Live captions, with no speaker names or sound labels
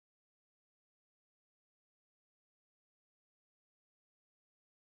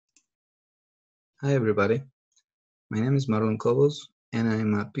Hi everybody, my name is Marlon Cobos and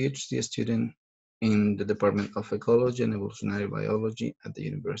I'm a PhD student in the Department of Ecology and Evolutionary Biology at the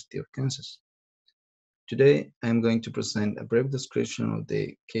University of Kansas. Today I'm going to present a brief description of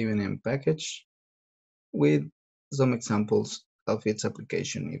the Kuenm package with some examples of its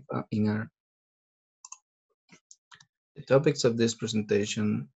application in R. The topics of this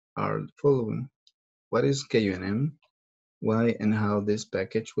presentation are the following: what is Kuenm, why and how this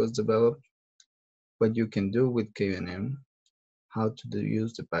package was developed, what you can do with Kuenm, how to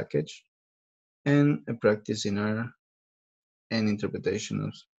use the package, and a practice in R and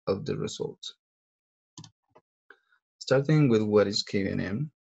interpretation of the results. Starting with what is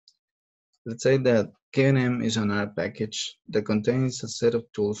Kuenm, let's say that Kuenm is an R package that contains a set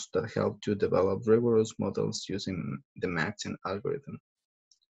of tools that help to develop rigorous models using the Maxent algorithm.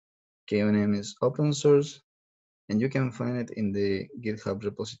 Kuenm is open source and you can find it in the GitHub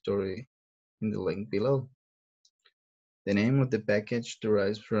repository in the link below. The name of the package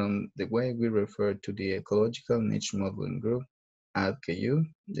derives from the way we refer to the Ecological Niche Modeling group at KU,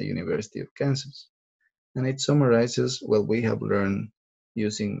 the University of Kansas, and it summarizes what we have learned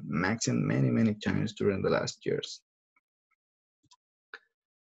using Maxent many times during the last years.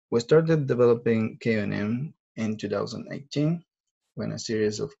 We started developing Kuenm in 2018 when a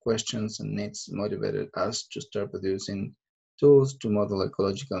series of questions and needs motivated us to start producing tools to model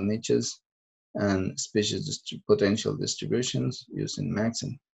ecological niches and species potential distributions using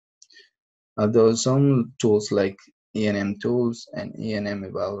Maxent. Although some tools like ENM tools and ENM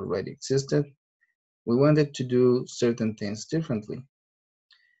eval already existed, we wanted to do certain things differently,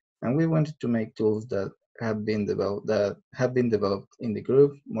 and we wanted to make tools that have been developed in the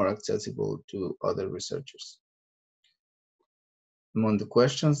group more accessible to other researchers. Among the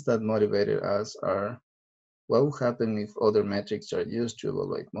questions that motivated us are what will happen if other metrics are used to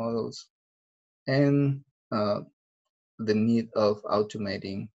evaluate models, and the need of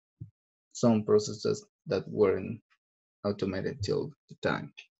automating some processes that weren't automated till the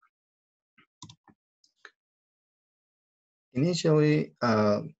time. Initially,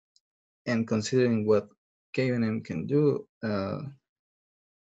 and considering what Kuenm can do,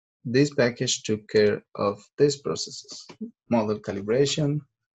 this package took care of these processes: model calibration,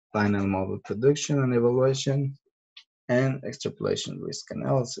 final model production and evaluation, and extrapolation risk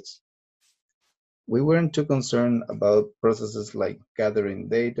analysis. We weren't too concerned about processes like gathering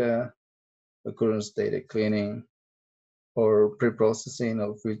data, occurrence data cleaning, or pre-processing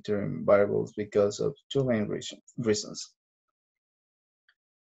or filtering variables because of two main reasons.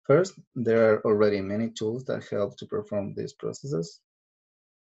 First, there are already many tools that help to perform these processes.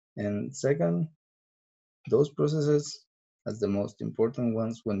 And second, those processes, as the most important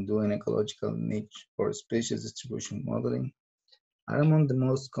ones when doing ecological niche or species distribution modeling, are among the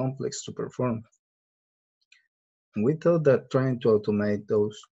most complex to perform. And we thought that trying to automate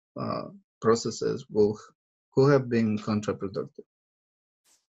those processes could have been counterproductive.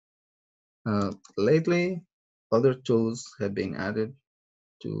 Lately, other tools have been added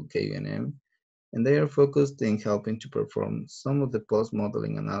to Kuenm, and they are focused in helping to perform some of the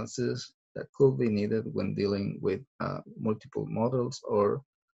post-modeling analysis that could be needed when dealing with multiple models or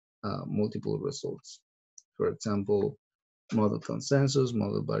multiple results. For example, model consensus,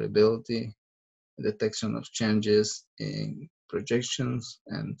 model variability, detection of changes in projections,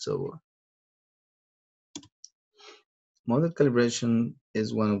 and so on. Model calibration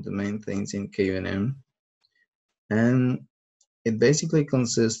is one of the main things in Kuenm, and it basically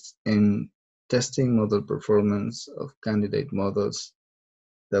consists in testing model performance of candidate models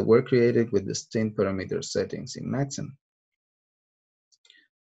that were created with distinct parameter settings in Maxent.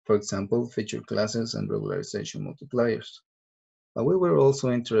 For example, feature classes and regularization multipliers. But we were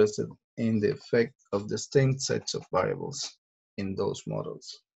also interested in the effect of distinct sets of variables in those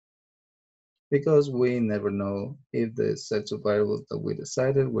models, because we never know if the sets of variables that we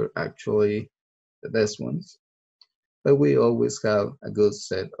decided were actually the best ones, but we always have a good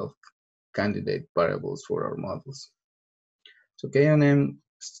set of candidate variables for our models. So Kuenm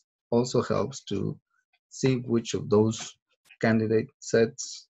also helps to see which of those candidate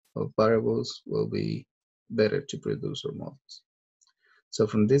sets of variables will be better to produce our models. So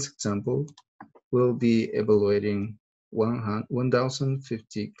from this example, we'll be evaluating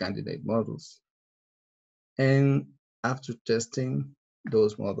 1,050 candidate models. And after testing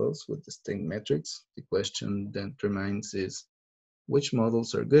those models with distinct metrics, the question then remains is which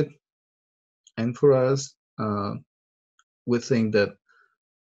models are good? And for us, we think that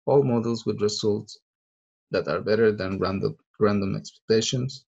all models with results that are better than random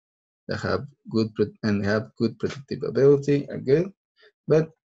expectations that have good predictive ability are good.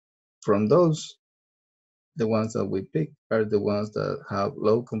 But from those, The ones that we pick are the ones that have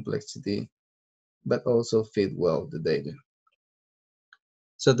low complexity, but also fit well the data.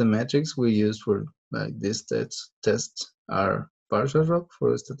 So the metrics we use for these tests are partial ROC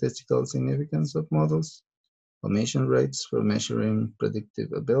for statistical significance of models, omission rates for measuring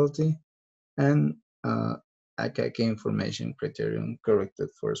predictive ability, and AKK information criterion corrected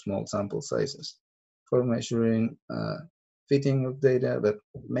for small sample sizes for measuring fitting of data, but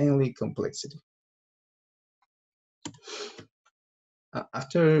mainly complexity.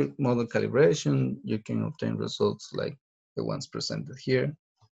 After model calibration, you can obtain results like the ones presented here.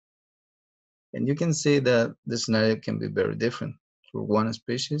 And you can see that the scenario can be very different. For one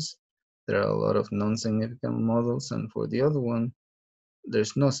species, there are a lot of non-significant models, and for the other one,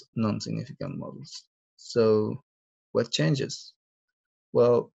 there's no non-significant models. So what changes?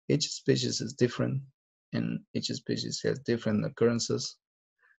 Well, each species is different, and each species has different occurrences,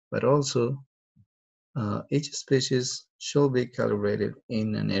 but also each species should be calibrated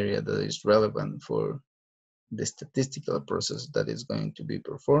in an area that is relevant for the statistical process that is going to be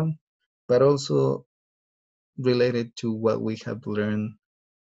performed, but also related to what we have learned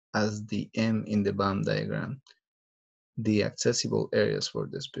as the M in the BAM diagram, the accessible areas for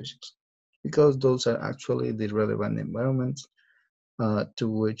the species, because those are actually the relevant environments to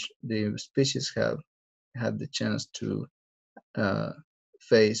which the species have had the chance to uh,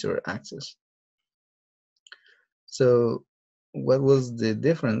 face or access. So what was the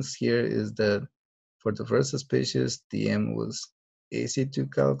difference here is that for the first species, the M was easy to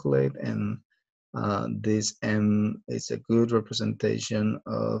calculate, and this M is a good representation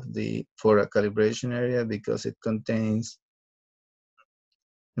of the for a calibration area because it contains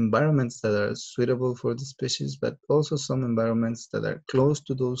environments that are suitable for the species, but also some environments that are close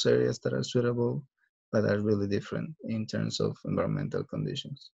to those areas that are suitable, but are really different in terms of environmental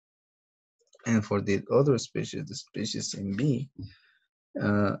conditions. And for the other species, the species in B,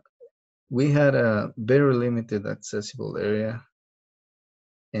 uh, we had a very limited accessible area,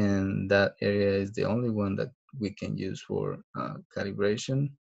 and that area is the only one that we can use for calibration.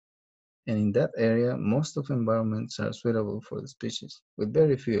 And in that area, most of environments are suitable for the species, with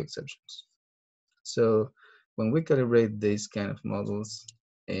very few exceptions. So when we calibrate these kind of models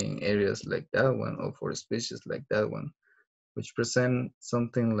in areas like that one, or for species like that one, which present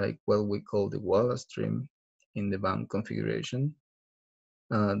something like what we call the Wallace stream in the BAM configuration,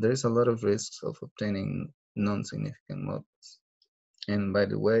 there is a lot of risks of obtaining non-significant models. And by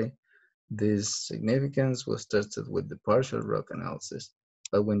the way, this significance was tested with the partial ROC analysis,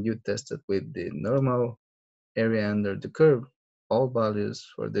 but when you test it with the normal area under the curve, all values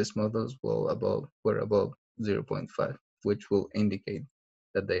for these models were above 0.5, which will indicate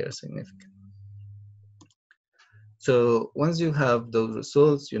that they are significant. So once you have those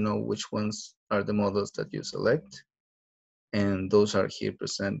results, you know which ones are the models that you select, and those are here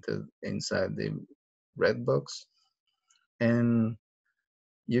presented inside the red box. And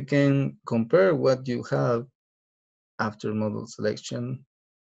you can compare what you have after model selection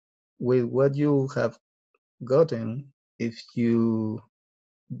with what you have gotten if you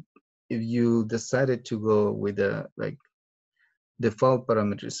decided to go with a like default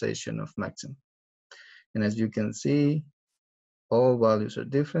parameterization of maxim. And as you can see, all values are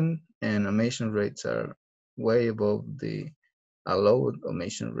different and omission rates are way above the allowed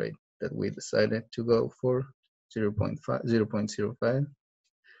omission rate that we decided to go for 0.05,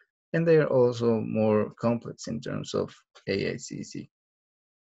 and they are also more complex in terms of AICC.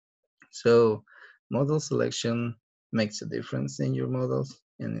 So model selection makes a difference in your models,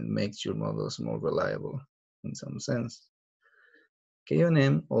 and it makes your models more reliable in some sense.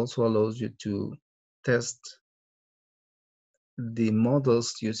 Kuenm also allows you to test the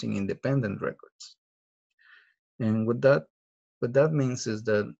models using independent records. And what that means is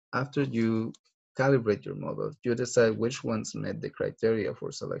that after you calibrate your model, you decide which ones met the criteria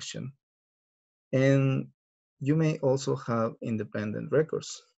for selection. And you may also have independent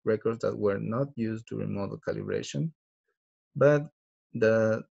records that were not used during model calibration, but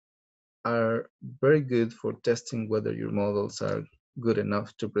that are very good for testing whether your models are good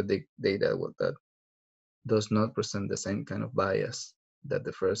enough to predict data that does not present the same kind of bias that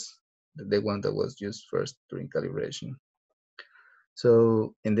the one that was used first during calibration.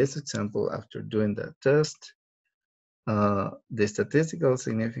 So in this example, after doing that test, the statistical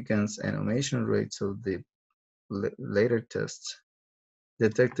significance and omission rates of the later tests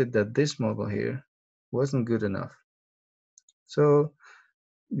detected that this model here wasn't good enough. So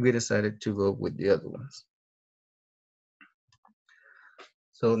we decided to go with the other ones.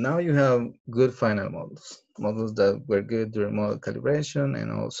 So now you have good final models that were good during model calibration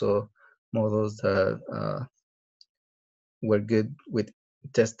and also models that were good with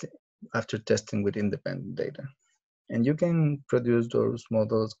testing after testing with independent data. And you can produce those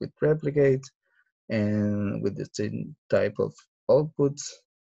models with replicates and with the same type of outputs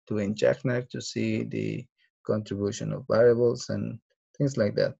to inject to see the contribution of variables and things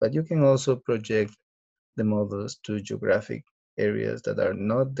like that. But you can also project the models to geographic areas that are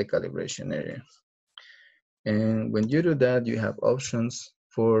not the calibration area. And when you do that, you have options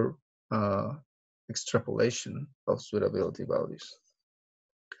for extrapolation of suitability values.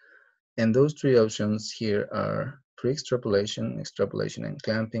 And those three options here are pre-extrapolation, extrapolation and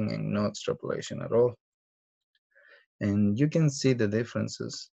clamping, and no extrapolation at all. And you can see the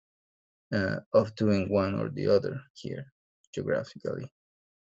differences of doing one or the other here geographically.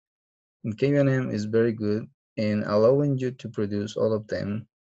 And Kuenm is very good in allowing you to produce all of them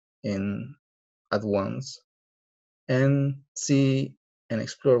at once and see and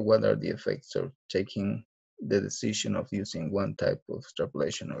explore what are the effects of taking the decision of using one type of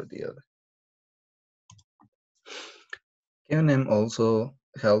extrapolation or the other. Kuenm also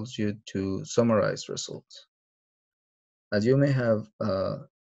helps you to summarize results. As you may have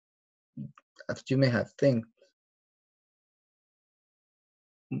think,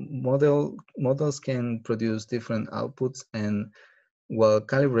 models can produce different outputs, and while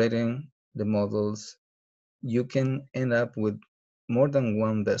calibrating the models, you can end up with more than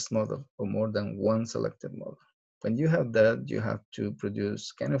one best model or more than one selected model. When you have that, you have to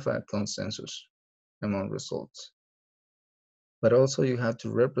produce kind of a consensus among results. But also you have to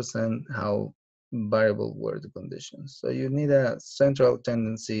represent how variable were the conditions. So you need a central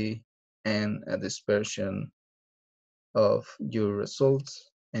tendency and a dispersion of your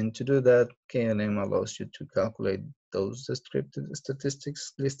results. And to do that, Kuenm allows you to calculate those descriptive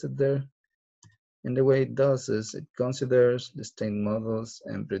statistics listed there. And the way it does is it considers distinct models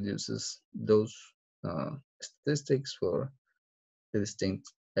and produces those statistics for the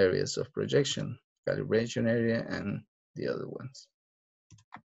distinct areas of projection, calibration area, and the other ones.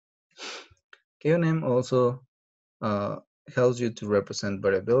 Kuenm also helps you to represent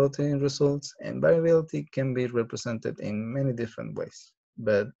variability in results, and variability can be represented in many different ways,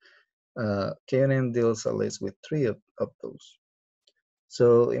 but Kuenm deals at least with three of those.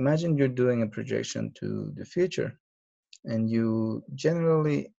 So imagine you're doing a projection to the future, and you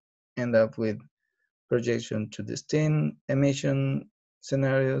generally end up with projection to distinct emission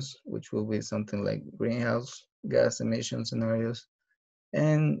scenarios, which will be something like greenhouse gas emission scenarios,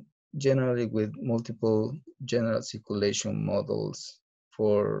 and generally with multiple general circulation models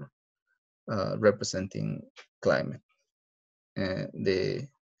for representing climate, the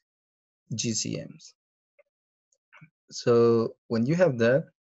GCMs. So when you have that,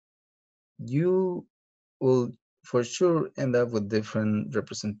 you will for sure end up with different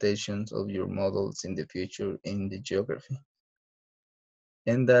representations of your models in the future in the geography.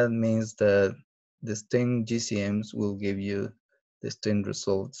 And that means that distinct GCMs will give you distinct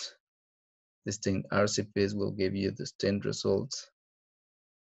results. Distinct RCPs will give you distinct results.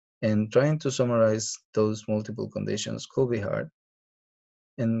 And trying to summarize those multiple conditions could be hard.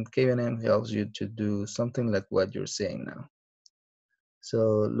 And Kuenm helps you to do something like what you're seeing now.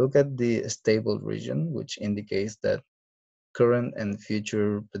 So look at the stable region, which indicates that current and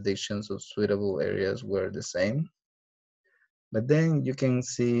future predictions of suitable areas were the same. But then you can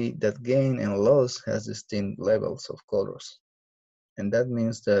see that gain and loss has distinct levels of colors. And that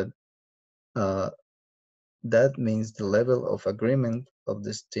means that the level of agreement of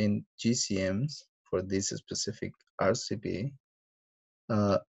distinct GCMs for this specific RCP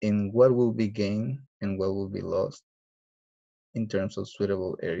in what will be gained and what will be lost in terms of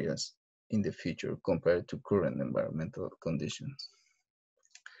suitable areas in the future compared to current environmental conditions.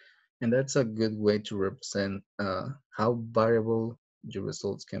 And that's a good way to represent how variable your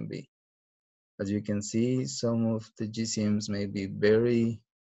results can be. As you can see, some of the GCMs may be very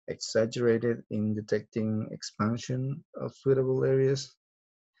exaggerated in detecting expansion of suitable areas,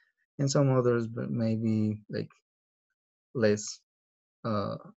 and some others may be like less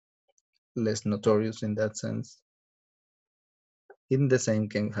uh, less notorious in that sense. In the same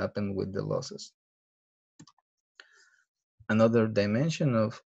can happen with the losses. Another dimension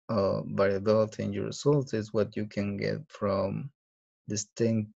of variability in your results is what you can get from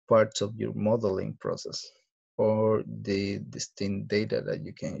distinct parts of your modeling process or the distinct data that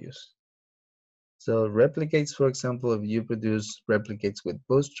you can use. So replicates, for example, if you produce replicates with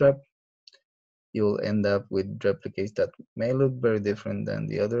Bootstrap, you'll end up with replicates that may look very different than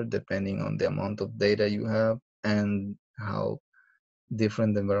the other depending on the amount of data you have and how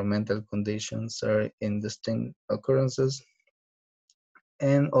different environmental conditions are in distinct occurrences.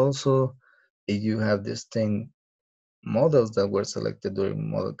 And also If you have distinct models that were selected during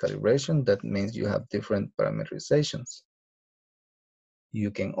model calibration, that means you have different parameterizations.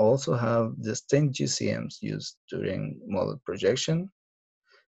 You can also have distinct GCMs used during model projection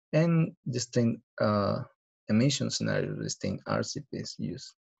and distinct emission scenarios, distinct RCPs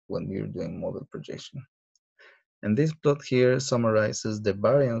used when we're doing model projection. And this plot here summarizes the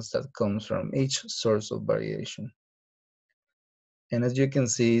variance that comes from each source of variation. And as you can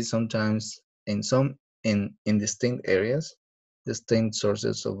see, sometimes in distinct areas, distinct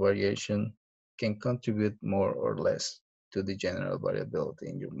sources of variation can contribute more or less to the general variability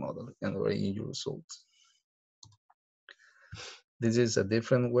in your model and or in your results. This is a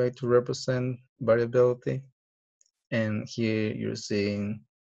different way to represent variability. And here you're seeing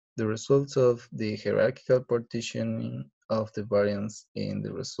the results of the hierarchical partitioning of the variance in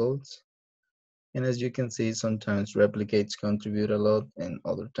the results. And as you can see, sometimes replicates contribute a lot, and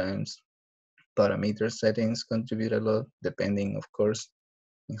other times parameter settings contribute a lot, depending, of course,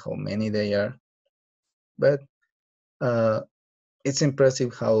 on how many they are. But it's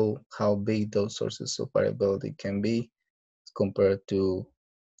impressive how big those sources of variability can be compared to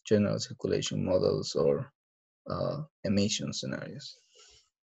general circulation models or emission scenarios.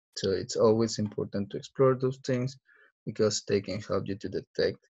 So it's always important to explore those things because they can help you to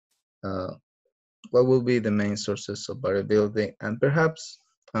detect uh, what will be the main sources of variability and perhaps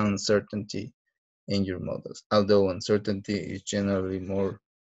uncertainty in your models. Although uncertainty is generally more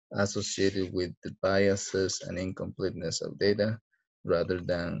associated with the biases and incompleteness of data rather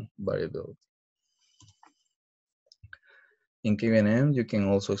than variability. In Kuenm, you can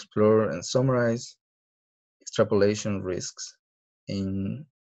also explore and summarize extrapolation risks in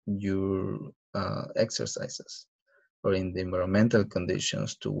your exercises or in the environmental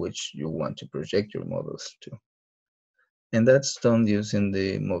conditions to which you want to project your models to. And that's done using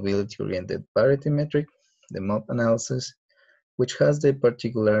the mobility-oriented parity metric, the MOP analysis, which has the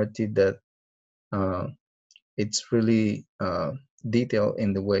particularity that it's really detailed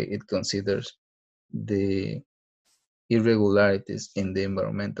in the way it considers the irregularities in the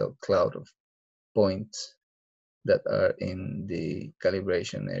environmental cloud of points that are in the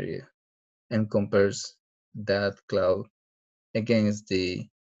calibration area and compares that cloud against the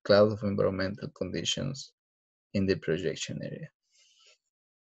cloud of environmental conditions in the projection area.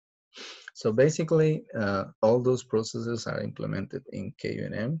 So basically, all those processes are implemented in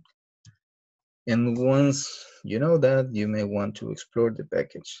Kuenm. And once you know that, you may want to explore the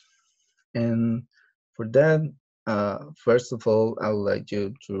package. And for that, first of all, I would like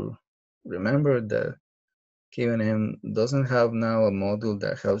you to remember that Kuenm doesn't have now a module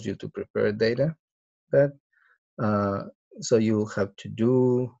that helps you to prepare data, but so you have to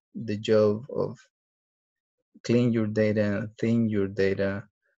do the job of clean your data, thin your data,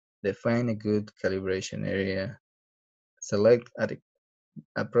 define a good calibration area, select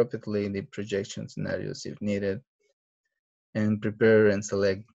appropriately the projection scenarios if needed, and prepare and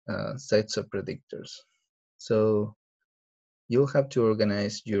select sets of predictors. So you'll have to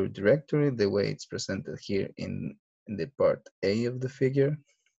organize your directory the way it's presented here in the part A of the figure.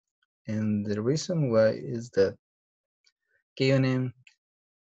 And the reason why is that Kuenm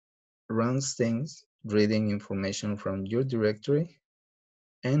runs things, reading information from your directory,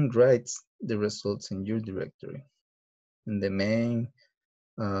 and writes the results in your directory. And the main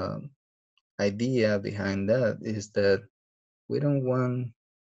uh, idea behind that is that we don't want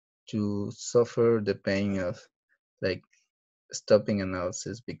to suffer the pain of like stopping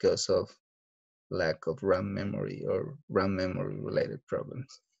analysis because of lack of RAM memory or RAM memory related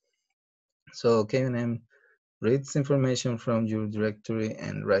problems. So Kuenm reads information from your directory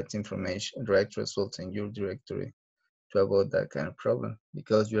and writes results in your directory to avoid that kind of problem,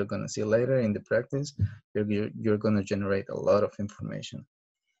 because you're going to see later in the practice, you're going to generate a lot of information.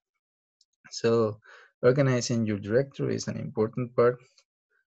 So organizing your directory is an important part.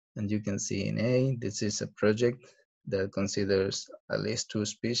 And you can see in A, this is a project that considers at least 2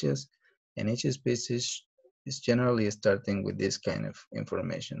 species, and each species is generally starting with this kind of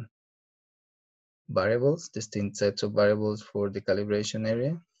information. Variables, distinct sets of variables for the calibration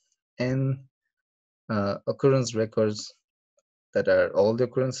area, and occurrence records that are all the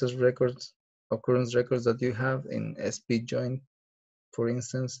occurrence records that you have in SP joint, for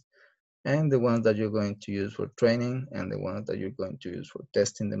instance, and the ones that you're going to use for training and the ones that you're going to use for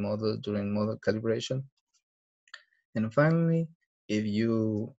testing the model during model calibration. And finally, if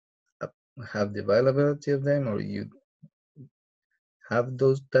you have the availability of them or you have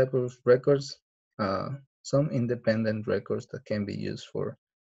those type of records, some independent records that can be used for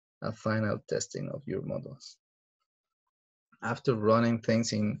a final testing of your models. After running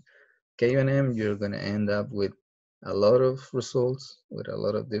things in Kuenm, you're going to end up with a lot of results, with a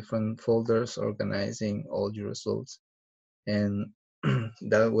lot of different folders organizing all your results. And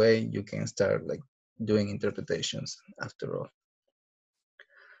that way you can start like doing interpretations after all.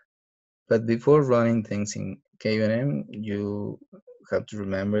 But before running things in Kuenm, you have to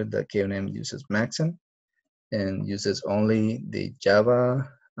remember that Kuenm uses Maxent and uses only the Java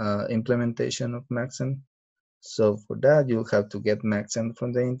implementation of Maxent. So for that, you'll have to get Maxent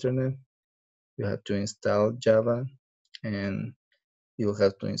from the internet. You have to install Java, and you'll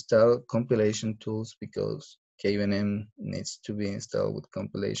have to install compilation tools because Kuenm needs to be installed with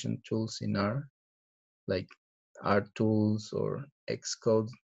compilation tools in R, like R tools or Xcode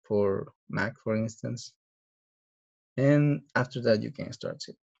for Mac, for instance. And after that, you can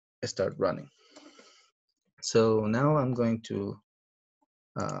start running. So now I'm going to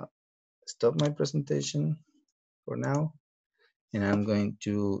stop my presentation for now, and I'm going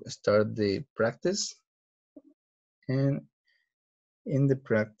to start the practice. And in the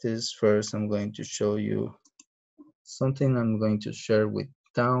practice, first I'm going to show you something I'm going to share with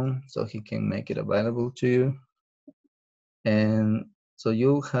Town so he can make it available to you. And so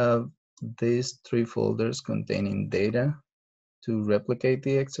you'll have these 3 folders containing data to replicate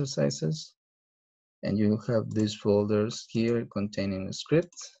the exercises. And you have these folders here containing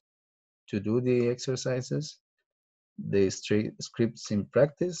scripts to do the exercises. The scripts in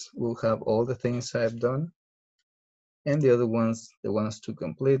practice will have all the things I've done. And the other ones, the ones to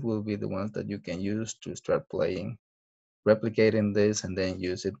complete, will be the ones that you can use to start playing, replicating this, and then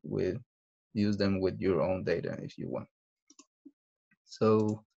use them with your own data if you want.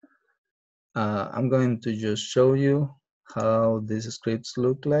 So I'm going to just show you how these scripts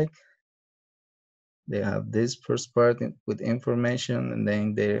look like. They have this first part with information, and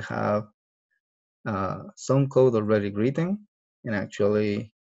then they have some code already written. And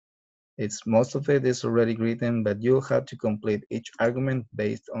actually, most of it is already written, but you'll have to complete each argument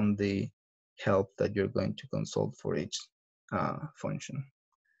based on the help that you're going to consult for each function.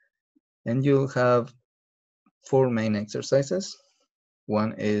 And you'll have 4 main exercises.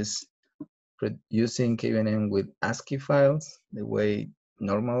 One is using Kuenm with ASCII files, the way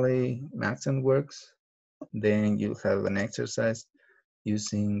normally Maxent works. Then you have an exercise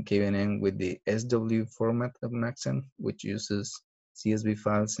using Kuenm with the SW format of Maxent, which uses CSV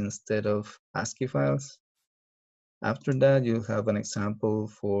files instead of ASCII files. After that, you have an example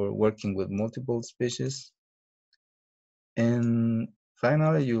for working with multiple species. And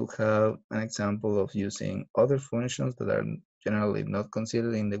finally, you have an example of using other functions that are generally not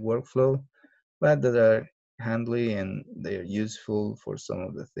considered in the workflow, but that are handy and they're useful for some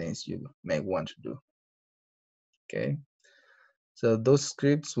of the things you may want to do. Okay, so those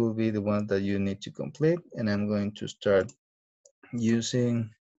scripts will be the ones that you need to complete, and I'm going to start using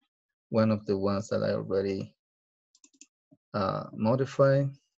one of the ones that I already modified,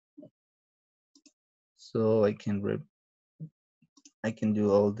 so I can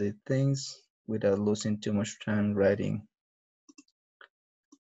do all the things without losing too much time writing.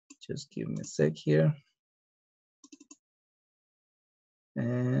 Just give me a sec here.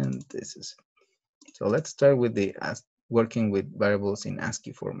 And this is it. So let's start with the working with variables in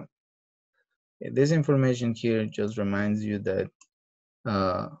ASCII format. This information here just reminds you that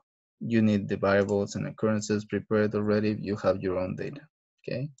you need the variables and occurrences prepared already if you have your own data.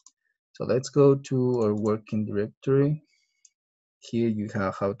 Okay, so let's go to our working directory. Here you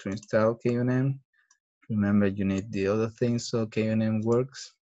have how to install Kuenm. Remember, you need the other things so Kuenm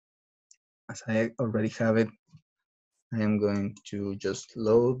works. As I already have it, I am going to just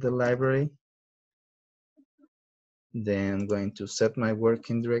load the library. Then I'm going to set my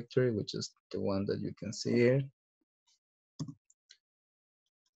working directory, which is the one that you can see here.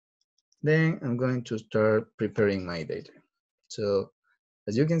 Then I'm going to start preparing my data. So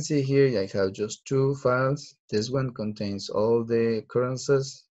as you can see here, I have just 2 files. This one contains all the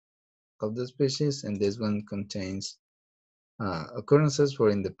occurrences of the species, and this one contains occurrences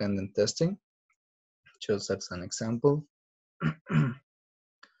for independent testing, just as an example.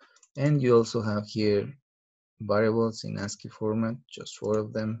 And you also have here variables in ASCII format, just 4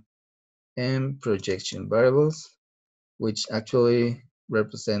 of them, and projection variables, which actually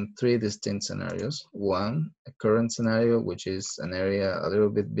represent 3 distinct scenarios. One, a current scenario, which is an area a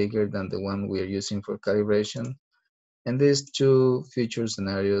little bit bigger than the one we are using for calibration. And these 2 future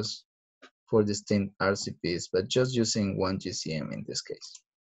scenarios for distinct RCPs, but just using 1 GCM in this case.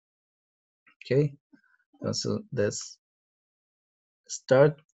 Okay, so let's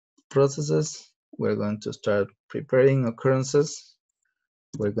start processes. We're going to start preparing occurrences.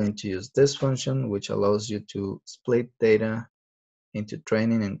 We're going to use this function, which allows you to split data into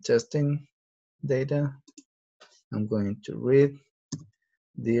training and testing data. I'm going to read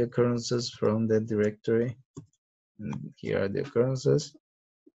the occurrences from the directory. And here are the occurrences.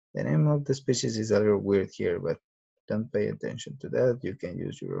 The name of the species is a little weird here, but don't pay attention to that. You can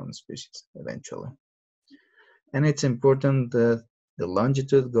use your own species eventually. And it's important that the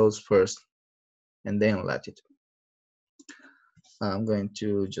longitude goes first and then latitude. I'm going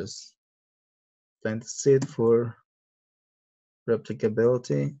to just plant the seed for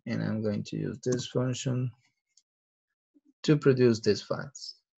replicability, and I'm going to use this function to produce these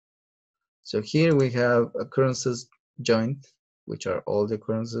files. So here we have occurrences joint, which are all the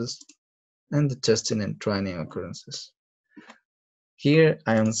occurrences, and the testing and training occurrences. Here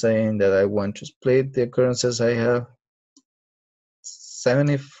I am saying that I want to split the occurrences I have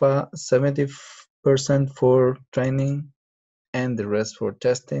 70% for training and the rest for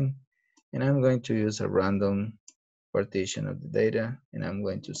testing. And I'm going to use a random partition of the data, and I'm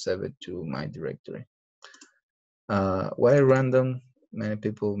going to save it to my directory. Why random? Many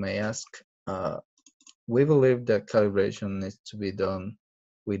people may ask. We believe that calibration needs to be done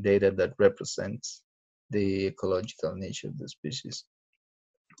with data that represents the ecological niche of the species.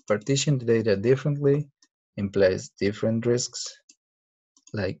 Partition the data differently implies different risks,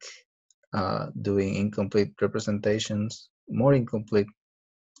 like doing incomplete representations, more incomplete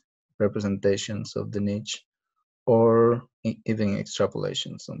representations of the niche, or even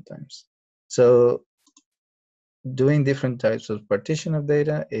extrapolation sometimes. So doing different types of partition of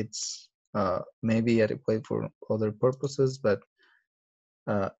data, it's maybe adequate for other purposes, but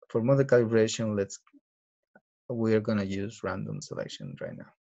for model calibration, we're gonna use random selection right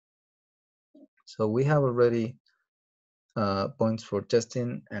now. So we have already points for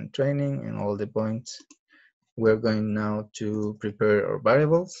testing and training and all the points. We're going now to prepare our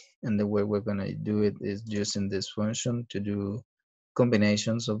variables, and the way we're gonna do it is using this function to do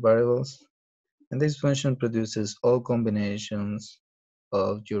combinations of variables. And this function produces all combinations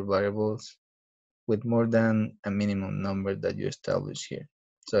of your variables with more than a minimum number that you establish here.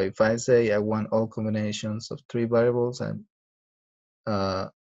 So if I say I want all combinations of 3 variables and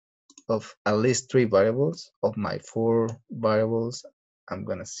of at least 3 variables of my 4 variables, I'm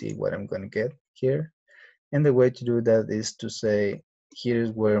gonna see what I'm gonna get here. And the way to do that is to say,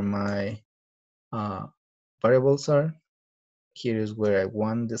 here's where my variables are. Here is where I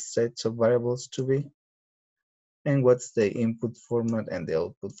want the sets of variables to be. And what's the input format and the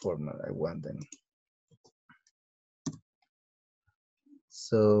output format I want them.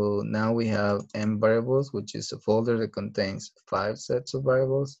 So now we have m variables, which is a folder that contains 5 sets of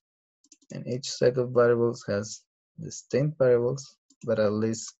variables. And each set of variables has distinct variables, but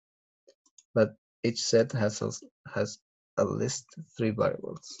each set has at least 3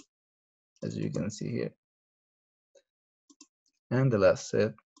 variables, as you can see here. And the last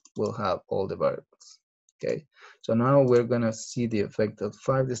set will have all the variables. Okay, so now we're gonna see the effect of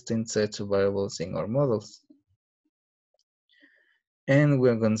 5 distinct sets of variables in our models. And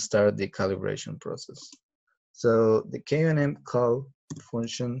we're gonna start the calibration process. So the Kuenm call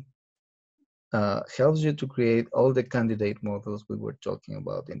function helps you to create all the candidate models we were talking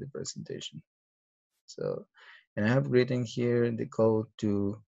about in the presentation. So, and I have written here the code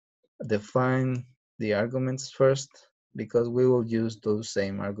to define the arguments first, because we will use those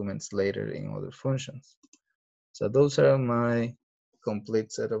same arguments later in other functions. So those are my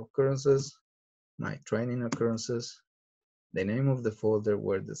complete set of occurrences, my training occurrences, the name of the folder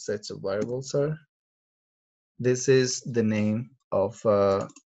where the sets of variables are. This is the name of a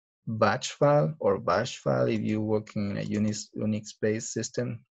batch file or bash file if you're working in a Unix-based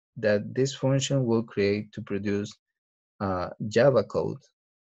system that this function will create to produce Java code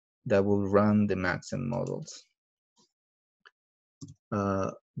that will run the Maxent models.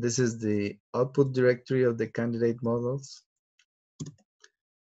 This is the output directory of the candidate models.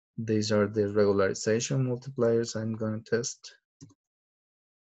 These are the regularization multipliers I'm going to test.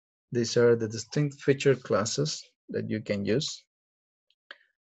 These are the distinct feature classes that you can use.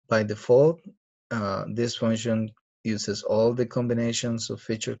 By default, this function uses all the combinations of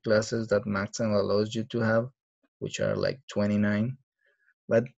feature classes that Maxent allows you to have, which are like 29,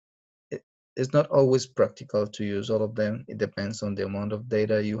 but it's not always practical to use all of them. It depends on the amount of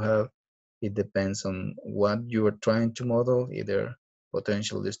data you have. It depends on what you are trying to model, either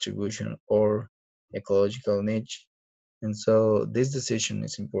potential distribution or ecological niche. And so this decision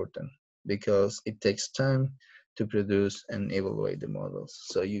is important because it takes time to produce and evaluate the models.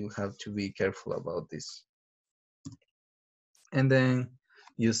 So you have to be careful about this. And then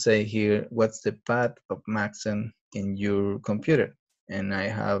you say here, what's the path of Maxent in your computer? And I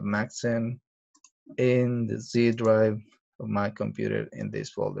have Maxent in the Z drive of my computer in this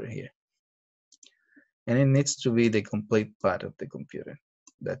folder here. And it needs to be the complete path of the computer.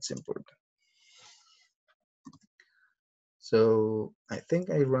 That's important. So I think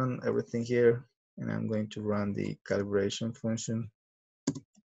I run everything here, and I'm going to run the calibration function.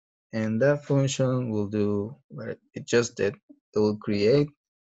 And that function will do what it just did. It will create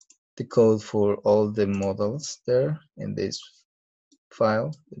the code for all the models there in this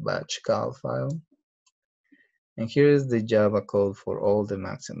file, the batch cal file. And here is the Java code for all the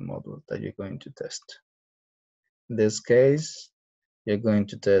maximum models that you're going to test. In this case, you're going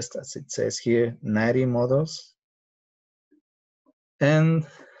to test, as it says here, 90 models. And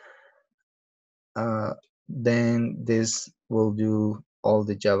then this will do all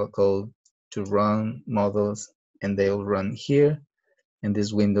the Java code to run models, and they will run here. And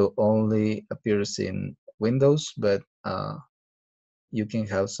this window only appears in Windows, but you can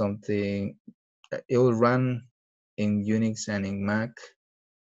have something, it will run in Unix and in Mac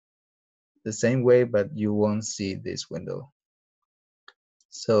the same way, but you won't see this window.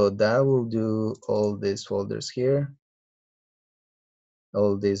 So that will do all these folders here.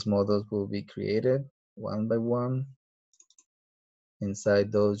 All these models will be created one by one.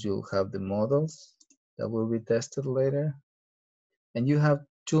 Inside those, you'll have the models that will be tested later. And you have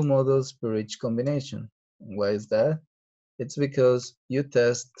 2 models per each combination. And why is that? It's because you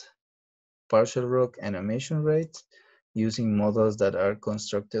test partial rock and emission rates using models that are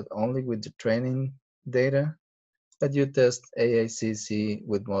constructed only with the training data, but you test AICC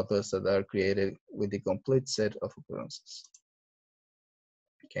with models that are created with the complete set of occurrences.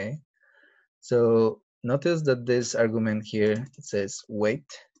 Okay, so notice that this argument here, it says wait,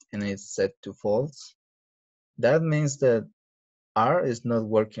 and it's set to false. That means that R is not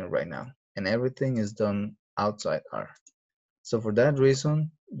working right now, and everything is done outside R. So for that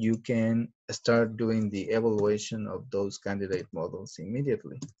reason, you can start doing the evaluation of those candidate models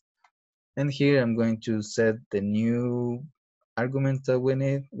immediately. And here I'm going to set the new arguments that we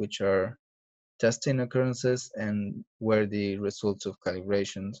need, which are testing occurrences and where the results of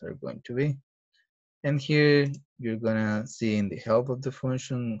calibrations are going to be. And here you're gonna see in the help of the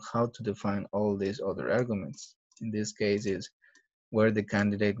function how to define all these other arguments. In this case is where the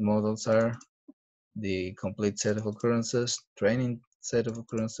candidate models are, the complete set of occurrences, training set of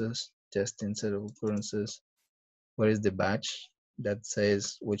occurrences, testing set of occurrences, where is the batch that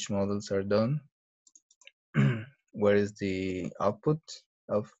says which models are done, where is the output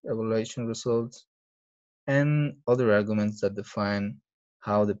of evaluation results, and other arguments that define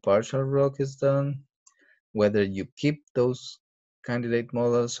how the partial rock is done, whether you keep those candidate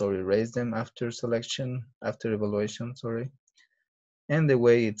models or erase them after selection, after evaluation, sorry, and the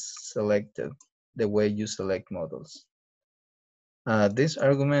way it's selected, the way you select models. This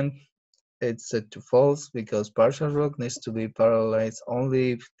argument, it's set to false because partial rock needs to be parallelized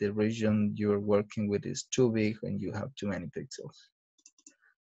only if the region you're working with is too big and you have too many pixels.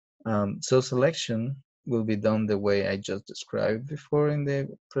 So selection will be done the way I just described before in the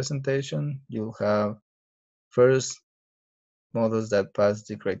presentation. You'll have first models that pass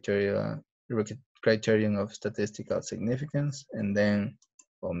the criterion of statistical significance, and then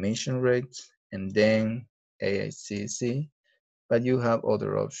omission rates, and then AICC, but you have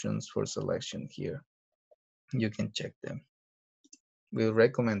other options for selection here. You can check them. We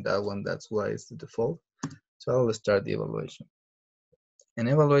recommend that one, that's why it's the default. So I'll start the evaluation. An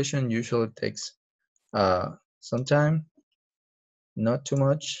evaluation usually takes some time, not too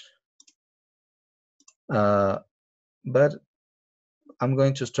much, but I'm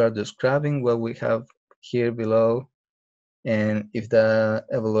going to start describing what we have here below. And if the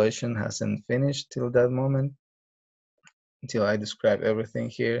evaluation hasn't finished till that moment, until I describe everything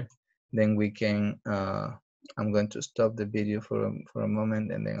here, then we can, I'm going to stop the video for a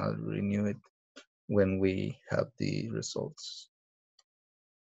moment, and then I'll renew it when we have the results.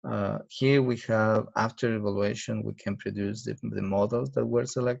 Here we have, after evaluation, we can produce the models that were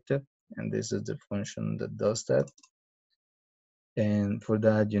selected, and this is the function that does that. And for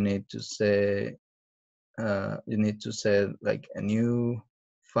that, you need to say, like a new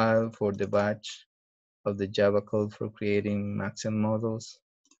file for the batch of the Java code for creating maximum models,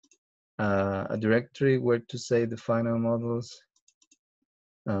 a directory where to say the final models.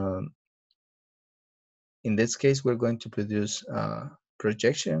 In this case, we're going to produce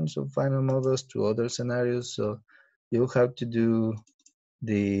projections of final models to other scenarios. So you'll have to do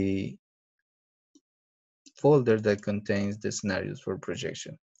the folder that contains the scenarios for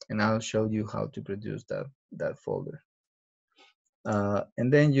projection. And I'll show you how to produce that folder.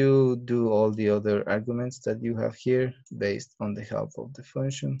 And then you do all the other arguments that you have here based on the help of the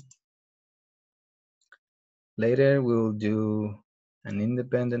function. Later, we'll do an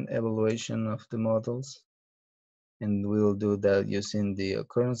independent evaluation of the models, and we'll do that using the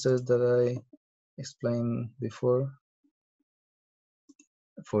occurrences that I explained before.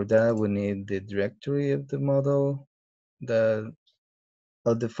 For that, we need the directory of the model,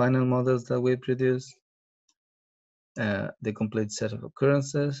 of the final models that we produce, the complete set of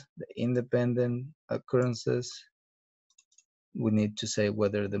occurrences, the independent occurrences. We need to say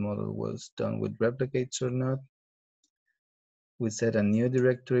whether the model was done with replicates or not. We set a new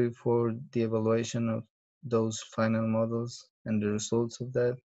directory for the evaluation of those final models and the results of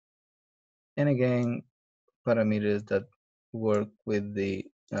that. And again, parameters that work with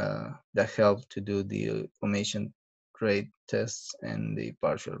that help to do the omission rate tests and the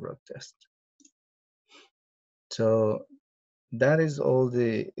partial ROC test. So that is all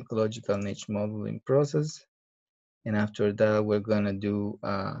the ecological niche modeling process. And after that, we're going to do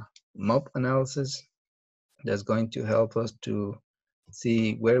a MOP analysis that's going to help us to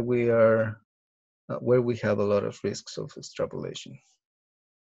see where we are, where we have a lot of risks of extrapolation.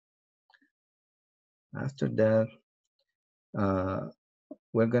 After that,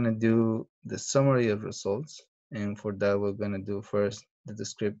 we're going to do the summary of results. And for that, we're going to do first the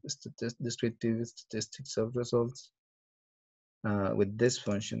descriptive statistics of results. With this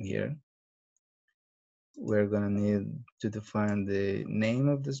function here, we're going to need to define the name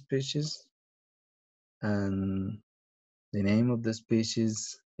of the species, and the name of the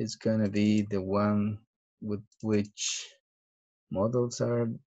species is going to be the one with which models are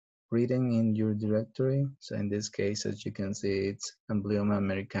reading in your directory. So in this case, as you can see, it's Amblyoma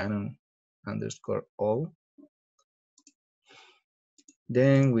americanum underscore all.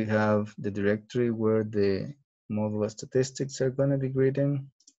 Then we have the directory where the model statistics are going to be reading,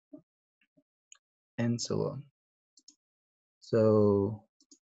 and so on. So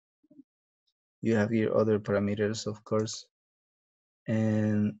you have here other parameters, of course,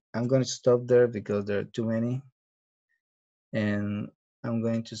 and I'm going to stop there because there are too many, and I'm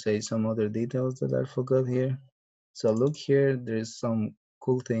going to say some other details that I forgot here. So look here, there's some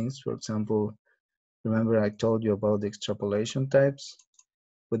cool things. For example, remember I told you about the extrapolation types?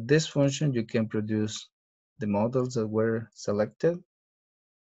 With this function, you can produce the models that were selected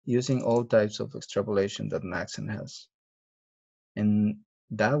using all types of extrapolation that Maxent has. And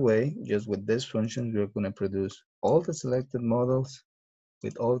that way, just with this function, you're going to produce all the selected models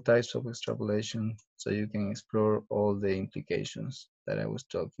with all types of extrapolation, so you can explore all the implications that I was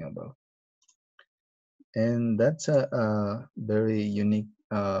talking about. And that's a very unique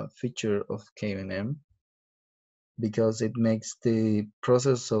feature of Kuenm, because it makes the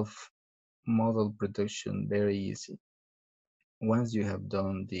process of model production very easy once you have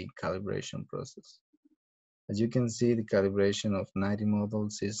done the calibration process. As you can see, the calibration of 90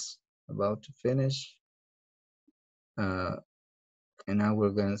 models is about to finish. And now we're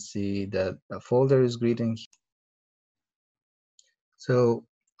going to see that a folder is greeting. So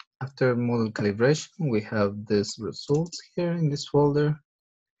after model calibration, we have these results here in this folder.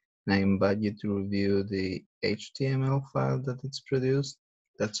 And I invite you to review the HTML file that it's produced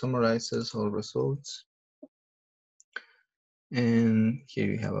that summarizes all results. And here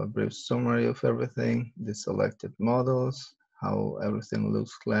you have a brief summary of everything, the selected models, how everything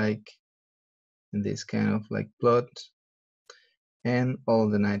looks like in this kind of like plot, and all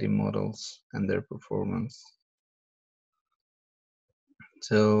the 90 models and their performance.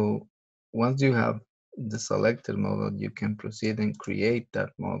 So once you have the selected model, you can proceed and create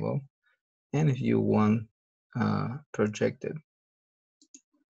that model. And if you want, project it.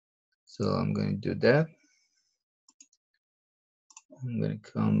 So I'm going to do that. I'm going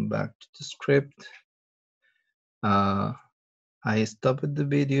to come back to the script. I stopped the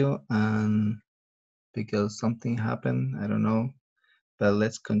video and because something happened, I don't know, but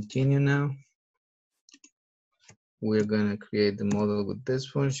let's continue now. We're going to create the model with this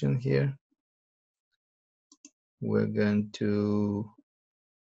function here. We're going to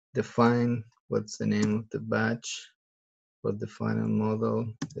define what's the name of the batch for the final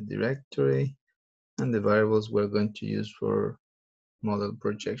model, the directory, and the variables we're going to use for model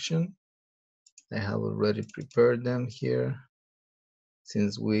projection. I have already prepared them here.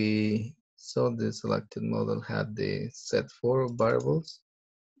 Since we saw the selected model had the set 4 of variables,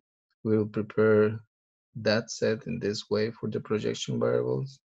 we will prepare that set in this way for the projection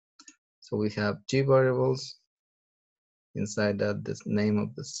variables. So we have G variables, inside that the name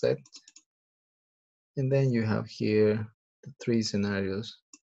of the set, and then you have here the 3 scenarios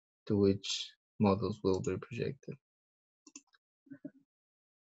to which models will be projected.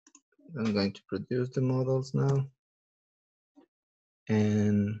 I'm going to produce the models now,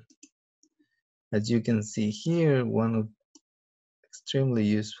 and As you can see here, one of extremely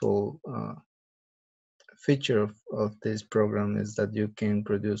useful feature of this program is that you can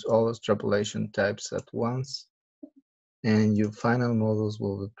produce all extrapolation types at once, and your final models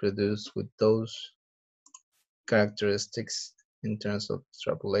will be produced with those characteristics in terms of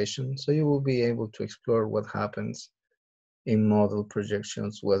extrapolation. So you will be able to explore what happens in model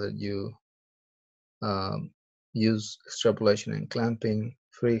projections, whether you um, use extrapolation and clamping,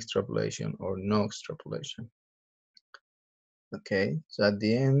 free extrapolation, or no extrapolation. Okay, so at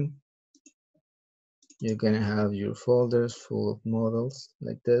the end, you're gonna have your folders full of models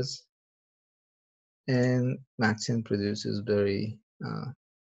like this, and Maxent produces very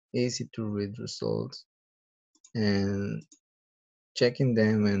easy to read results, and checking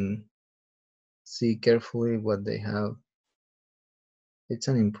them and see carefully what they have, it's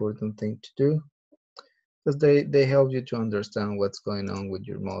an important thing to do, because they help you to understand what's going on with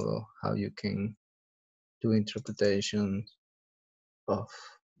your model, how you can do interpretation of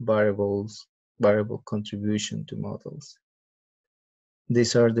variables, variable contribution to models.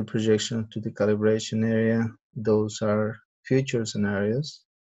 These are the projections to the calibration area. Those are future scenarios,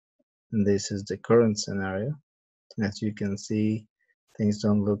 and this is the current scenario. As you can see, things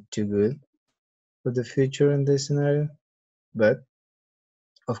don't look too good for the future in this scenario, but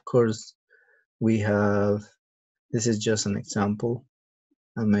of course we have, this is just an example,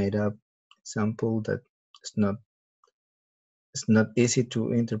 a made up example that is not, it's not easy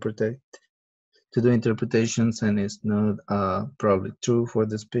to interpret, to do interpretations, and it's not probably true for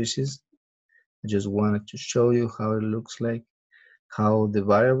the species. I just wanted to show you how it looks like, how the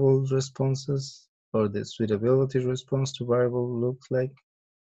variable responses or the suitability response to variable looks like,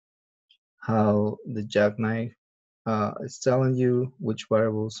 how the jackknife is telling you which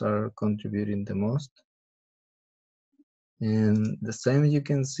variables are contributing the most. And the same you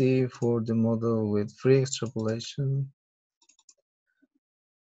can see for the model with free extrapolation,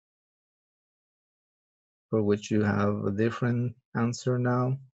 for which you have a different answer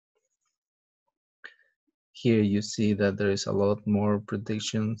now. Here you see that there is a lot more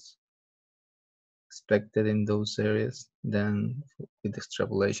predictions expected in those areas than with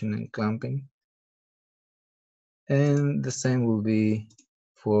extrapolation and clamping. And the same will be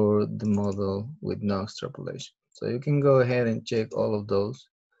for the model with no extrapolation. So you can go ahead and check all of those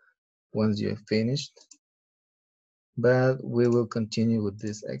once you have finished. But we will continue with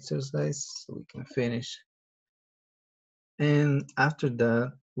this exercise so we can finish. And after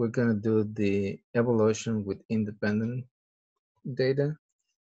that, we're going to do the evaluation with independent data.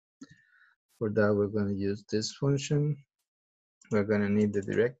 For that, we're going to use this function. We're going to need the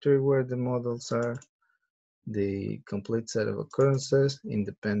directory where the models are, the complete set of occurrences,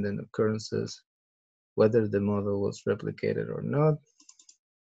 independent occurrences, whether the model was replicated or not,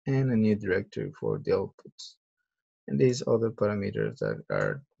 and a new directory for the outputs. And these other parameters that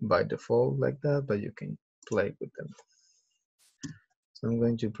are by default like that, but you can play with them. So I'm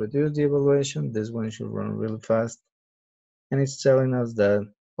going to produce the evaluation. This one should run really fast. And it's telling us that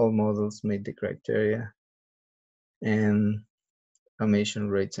all models meet the criteria, and emission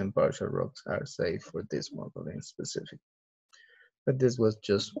rates and partial rocks are safe for this model in specific. But this was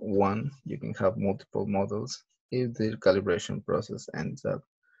just one. You can have multiple models if the calibration process ends up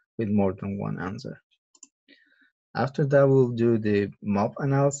with more than one answer. After that, we'll do the MOP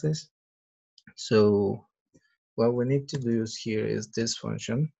analysis. So what we need to do here is this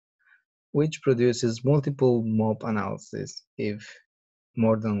function, which produces multiple MOP analysis if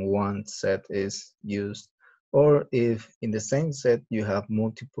more than one set is used, or if in the same set you have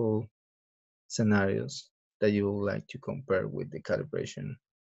multiple scenarios that you would like to compare with the calibration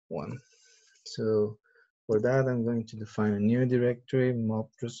one. So for that, I'm going to define a new directory, MOP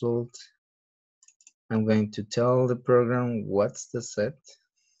result. I'm going to tell the program what's the set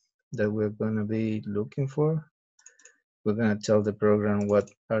that we're going to be looking for. We're going to tell the program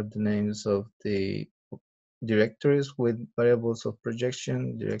what are the names of the directories with variables of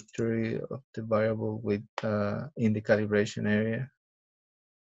projection, directory of the variable with in the calibration area,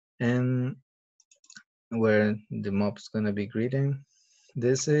 and where the MOP is going to be greeting.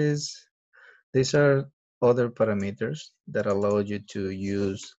 These are other parameters that allow you to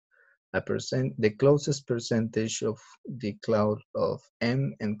use the closest percentage of the cloud of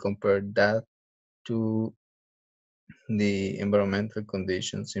M and compare that to the environmental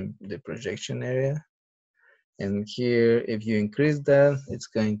conditions in the projection area. And here, if you increase that, it's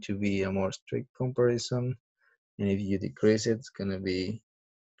going to be a more strict comparison. And if you decrease it, it's going to be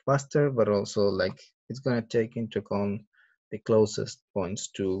faster, but also like it's going to take into account the closest points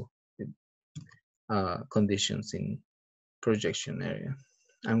to conditions in projection area.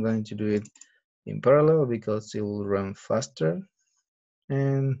 I'm going to do it in parallel because it will run faster,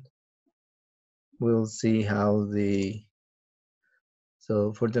 and we'll see how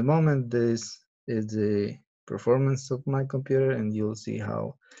so for the moment this is the performance of my computer, and you'll see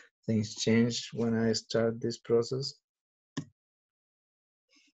how things change when I start this process.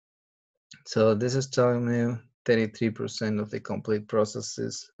 So this is telling me 33% of the complete process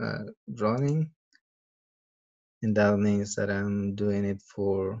is running, and that means that I'm doing it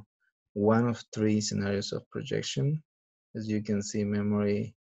for one of three scenarios of projection. As you can see,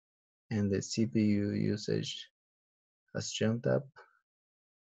 memory and the CPU usage has jumped up,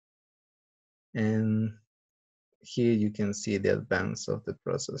 and here you can see the advance of the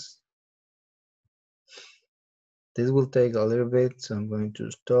process. This will take a little bit, so I'm going to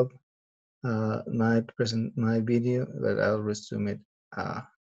stop my video, but I'll resume it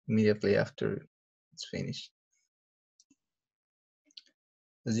immediately after it's finished.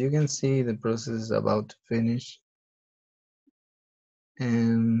 As you can see, the process is about to finish,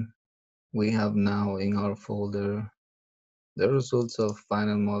 and we have now in our folder the results of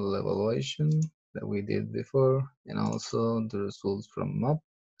final model evaluation that we did before, and also the results from MOP.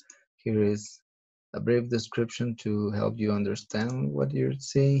 Here is a brief description to help you understand what you're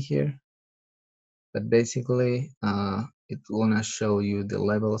seeing here. But basically, it's gonna show you the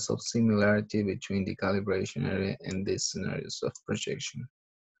levels of similarity between the calibration area and these scenarios of projection.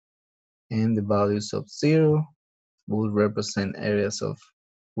 And the values of 0 will represent areas of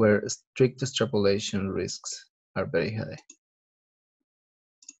where strict extrapolation risks are very high.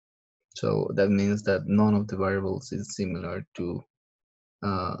 So that means that none of the variables is similar to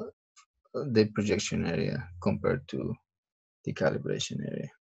the projection area compared to the calibration area.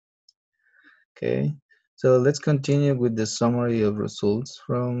 Okay, so let's continue with the summary of results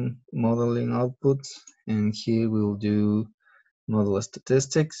from modeling outputs. And here we'll do model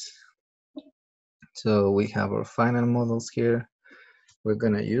statistics. So we have our final models here. We're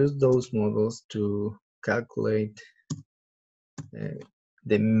gonna use those models to calculate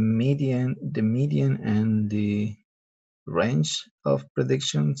the median and the range of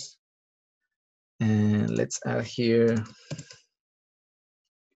predictions. And let's add here,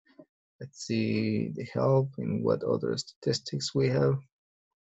 let's see the help and what other statistics we have.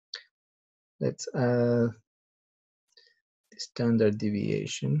 Let's add the standard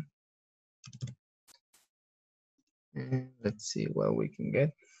deviation. And let's see what we can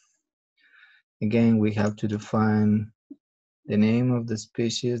get. Again, we have to define the name of the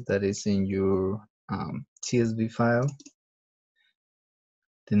species that is in your CSV file,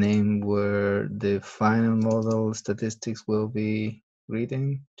 the name where the final model statistics will be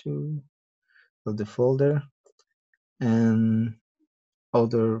written to the folder, and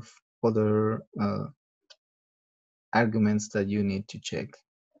other arguments that you need to check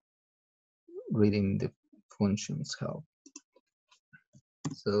reading the functions help.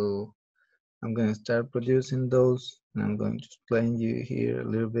 So I'm going to start producing those, and I'm going to explain you here a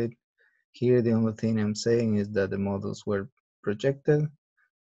little bit. Here, the only thing I'm saying is that the models were projected,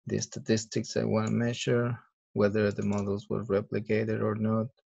 the statistics I want to measure, whether the models were replicated or not,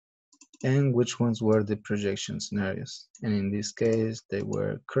 and which ones were the projection scenarios. And in this case, they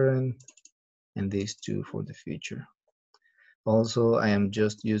were current, and these two for the future. Also, I am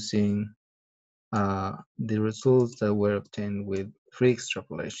just using the results that were obtained with free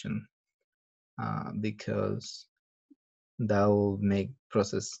extrapolation because that will make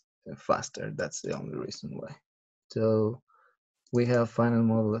process faster. That's the only reason why. So we have final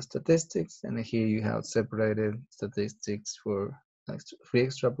model statistics, and here you have separated statistics for free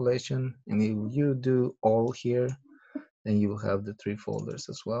extrapolation. And if you do all here, then you will have the three folders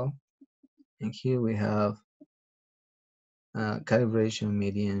as well. And here we have calibration,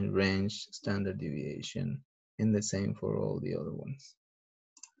 median, range, standard deviation, and the same for all the other ones.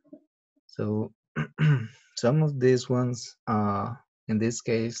 So some of these ones, in this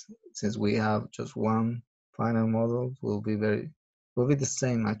case, since we have just one final model, will be the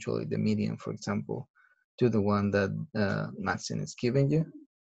same actually, the median, for example, to the one that Maxine is giving you.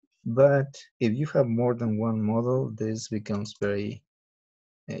 But if you have more than one model, this becomes very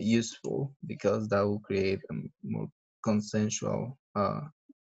useful because that will create a more consensual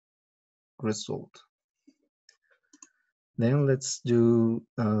result. Then let's do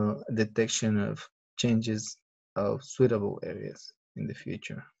detection of changes of suitable areas in the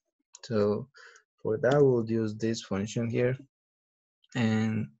future. So for that, we'll use this function here.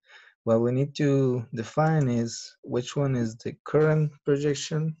 And what we need to define is which one is the current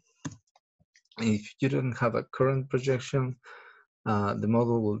projection. If you don't have a current projection, the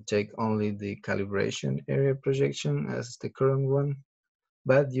model will take only the calibration area projection as the current one.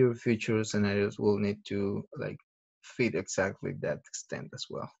 but your future scenarios will need to like fit exactly that extent as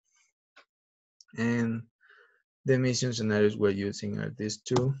well. And the emission scenarios we're using are these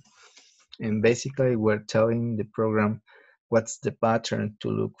two. And basically we're telling the program what's the pattern to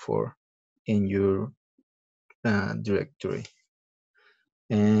look for in your directory.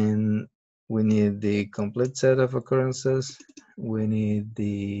 And we need the complete set of occurrences. We need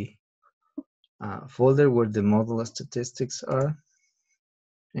the folder where the model statistics are,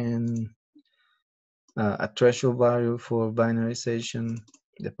 and a threshold value for binarization,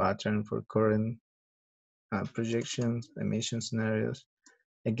 the pattern for current projections, emission scenarios.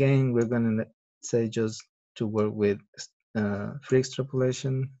 Again, we're going to say just to work with free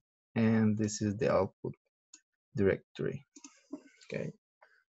extrapolation, and this is the output directory. Okay,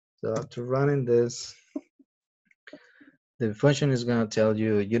 so after running this, the function is going to tell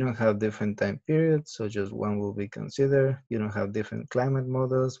you you don't have different time periods, so just one will be considered. You don't have different climate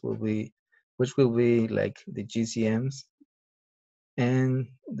models, which will be like the GCMs, and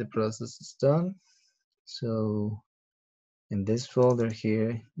the process is done. So in this folder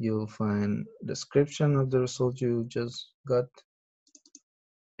here, you'll find description of the result you just got,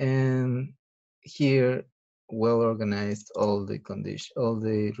 and here well organized all the condition, all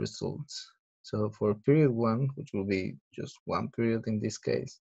the results. So for period 1, which will be just one period in this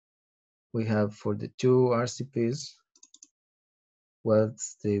case, we have for the two RCPs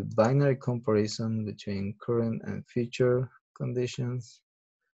what's the binary comparison between current and future conditions,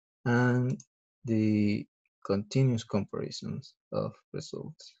 and the continuous comparisons of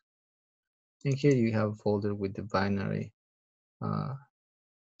results. And here you have a folder with the binary uh,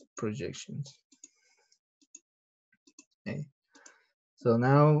 projections. Okay. So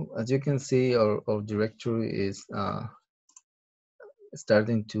now, as you can see, our directory is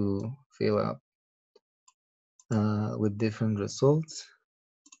starting to fill up with different results.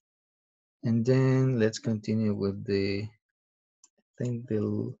 And then let's continue with the, I think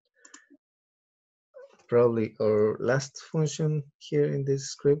the probably our last function here in this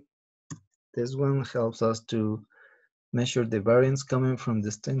script. This one helps us to measure the variance coming from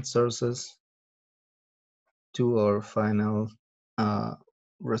distinct sources to our final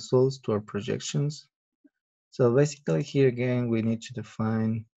results, to our projections. So basically here again, we need to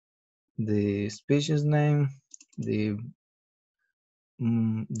define the species name, the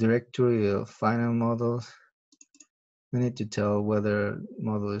directory of final models. We need to tell whether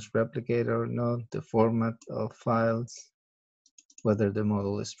model is replicated or not, the format of files, whether the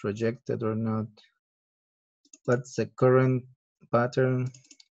model is projected or not, what's the current pattern,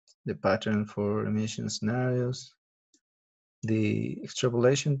 the pattern for emission scenarios, the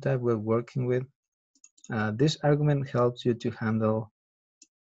extrapolation type we're working with. This argument helps you to handle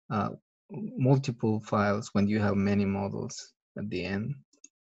multiple files when you have many models at the end.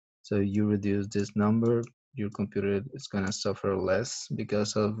 So you reduce this number, your computer is going to suffer less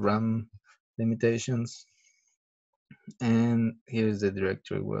because of RAM limitations. And here's the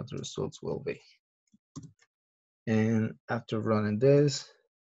directory where the results will be. And after running this,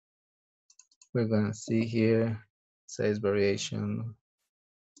 we're going to see here, says variation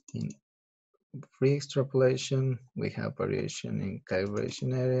in free extrapolation. We have variation in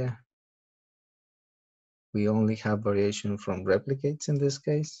calibration area. We only have variation from replicates in this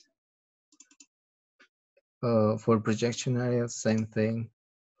case. For projection areas, same thing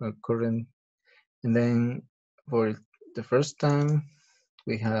for current. And then for the first time,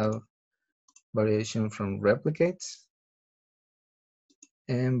 we have variation from replicates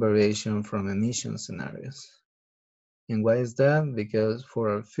and variation from emission scenarios. And why is that? Because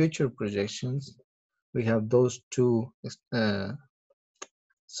for our future projections, we have those two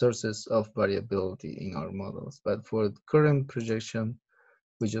sources of variability in our models. But for the current projection,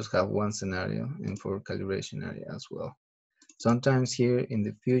 we just have one scenario, and for calibration area as well. Sometimes here in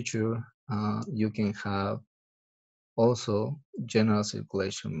the future, you can have also general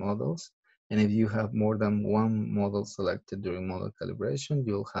circulation models. And if you have more than one model selected during model calibration,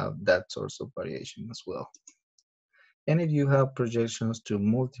 you'll have that source of variation as well. And if you have projections to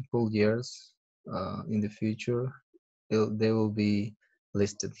multiple years in the future, they will be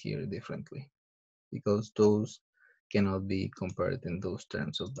listed here differently because those cannot be compared in those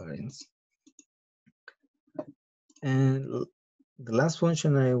terms of variance. And the last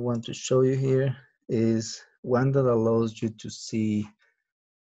function I want to show you here is one that allows you to see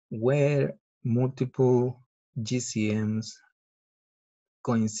where multiple GCMs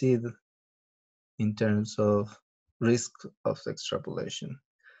coincide in terms of risk of extrapolation.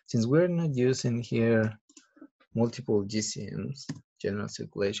 Since we're not using here multiple GCMs, general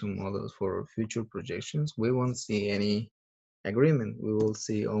circulation models for future projections, we won't see any agreement. We will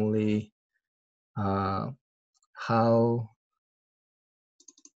see only how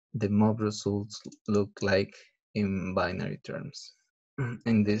the mob results look like in binary terms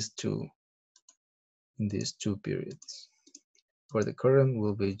in these two periods. For the current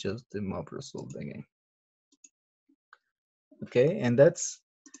will be just the mob result again. Okay, and that's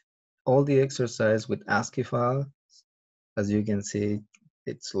all the exercise with ASCII file. As you can see,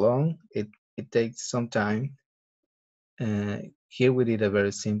 it's long. It takes some time. Here we did a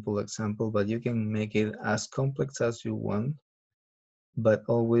very simple example, but you can make it as complex as you want, but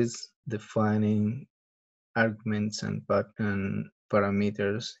always defining arguments and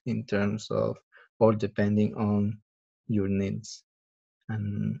parameters in terms of, or depending on your needs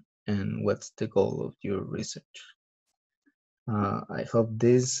and what's the goal of your research. I hope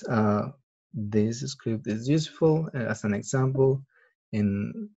this script is useful as an example,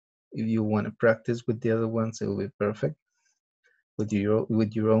 and if you want to practice with the other ones, it will be perfect. With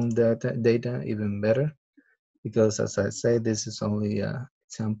your own data even better, because as I say, this is only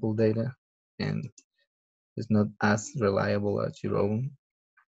example data and it's not as reliable as your own.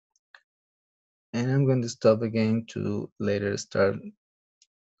 And I'm going to stop again to later start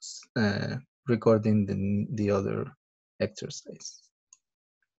recording the other exercise.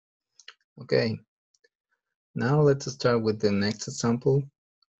 Okay, now let's start with the next example.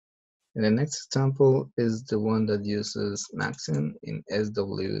 And the next example is the one that uses Maxim in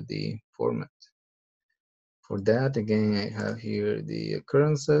SWD format. For that, again, I have here the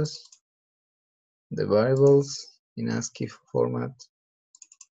occurrences, the variables in ASCII format,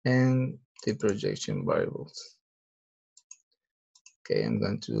 and the projection variables. Okay, I'm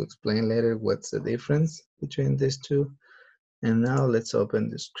going to explain later what's the difference between these two. And now let's open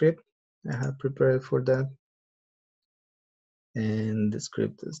the script I have prepared for that. And the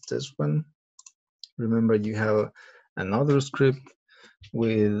script is this one. Remember, you have another script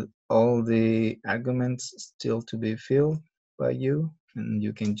with all the arguments still to be filled by you, and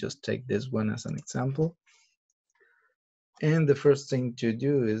you can just take this one as an example. And the first thing to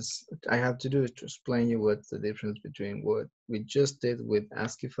do is, I have to do is to explain you what's the difference between what we just did with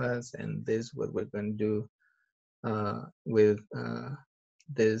ASCII files and this, what we're going to do with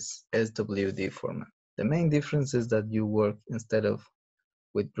this SWD format. The main difference is that you work, instead of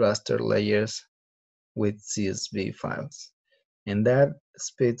with raster layers, with CSV files. And that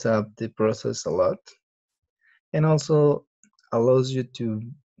speeds up the process a lot, and also allows you to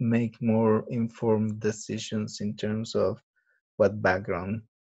make more informed decisions in terms of what background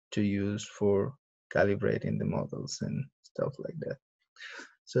to use for calibrating the models and stuff like that.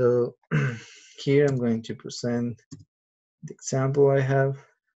 So here I'm going to present the example I have.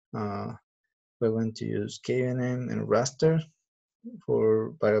 We're going to use Kuenm and raster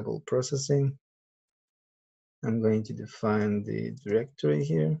for variable processing. I'm going to define the directory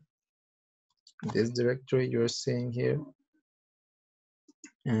here. This directory you're seeing here.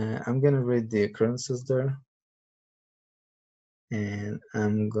 I'm going to read the occurrences there. And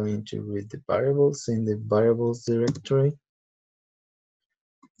I'm going to read the variables in the variables directory.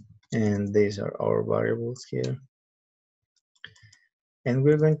 And these are our variables here. And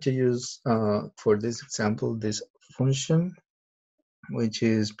we're going to use, for this example, this function, which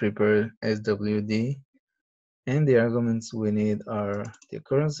is prepare SWD. And the arguments we need are the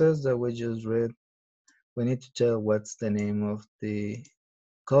occurrences that we just read. We need to tell what's the name of the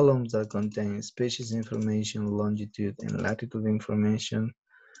columns that contain species information, longitude, and latitude information.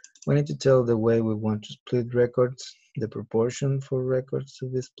 We need to tell the way we want to split records, the proportion for records to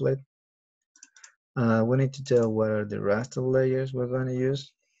be split. We need to tell what are the raster layers we're going to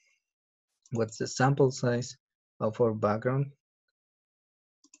use, what's the sample size of our background,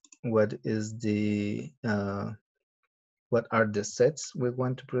 what is the what are the sets we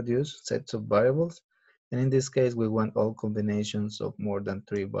want to produce, sets of variables. And in this case, we want all combinations of more than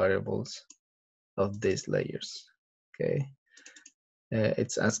 3 variables of these layers. Okay.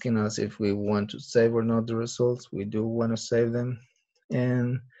 It's asking us if we want to save or not the results. We do want to save them.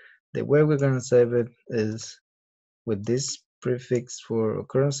 And the way we're going to save it is with this prefix for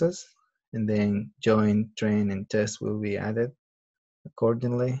occurrences, and then join, train, and test will be added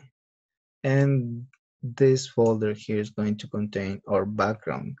accordingly. And this folder here is going to contain our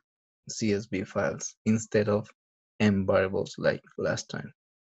background CSV files instead of M variables like last time.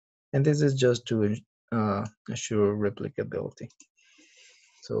 And this is just to assure replicability.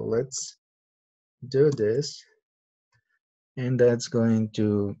 So let's do this. And that's going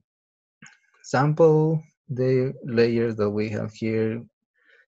to sample the layers that we have here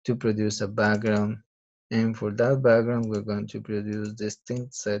to produce a background. And for that background, we're going to produce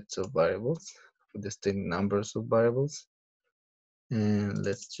distinct sets of variables, distinct numbers of variables. And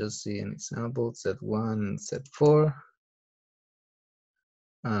let's just see an example, set 1 and set 4.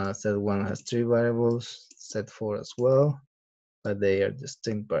 Set 1 has 3 variables, set 4 as well, but they are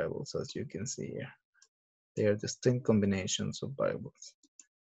distinct variables, as you can see here. They are distinct combinations of variables.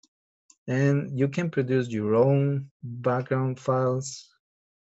 And you can produce your own background files,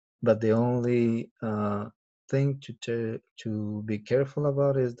 but the only thing to be careful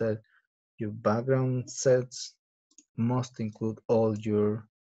about is that your background sets must include all your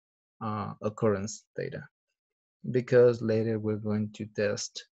occurrence data, because later we're going to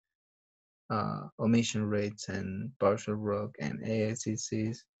test omission rates and partial ROC and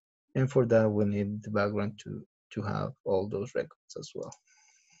AICCs, and for that we need the background to have all those records as well.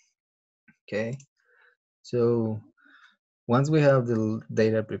 Okay, so once we have the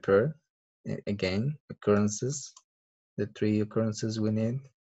data prepared, again, occurrences, the 3 occurrences we need,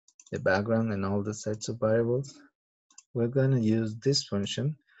 the background and all the sets of variables, we're going to use this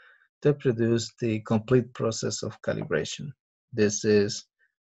function to produce the complete process of calibration. This is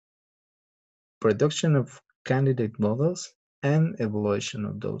production of candidate models and evaluation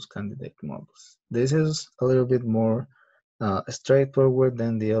of those candidate models. This is a little bit more straightforward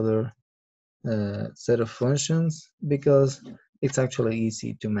than the other set of functions, because it's actually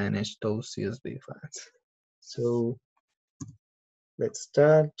easy to manage those CSV files. So let's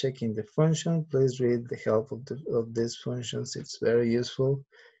start checking the function. Please read the help of these functions. It's very useful.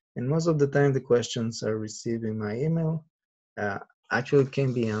 And most of the time, the questions are received in my email. Actually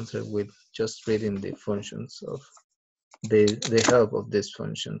can be answered with just reading the functions of the help of these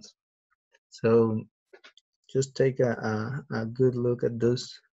functions. So just take a good look at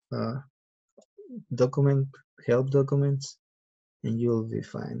those uh, help documents, and you'll be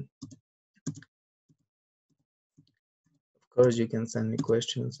fine. Of course, you can send me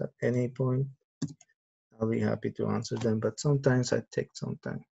questions at any point. I'll be happy to answer them, but sometimes I take some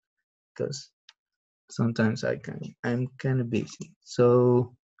time because sometimes I'm kind of busy.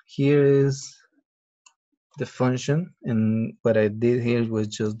 So here is the function, and what I did here was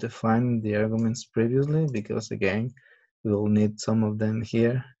just define the arguments previously, because again, we will need some of them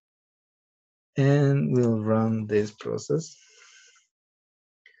here, and we'll run this process.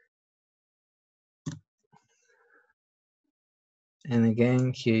 And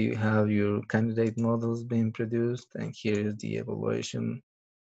again, here you have your candidate models being produced, and here is the evaluation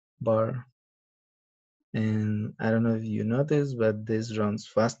bar. And I don't know if you noticed, but this runs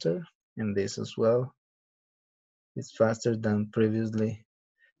faster, and this as well. It's faster than previously,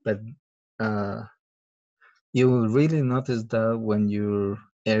 but you will really notice that when your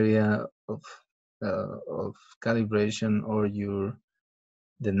area of calibration, or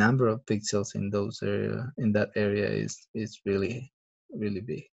the number of pixels in that area is really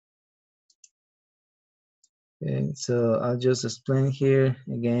big. Okay, so I'll just explain here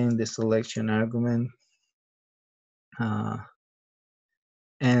again the selection argument,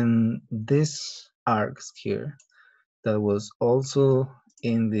 and this args here that was also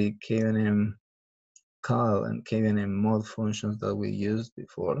in the Kuenm cal and Kuenm mod functions that we used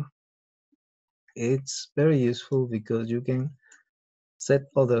before. It's very useful because you can set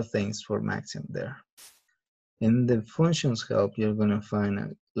other things for maxim there. In the functions help, you're going to find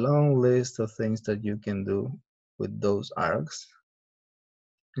a long list of things that you can do with those args.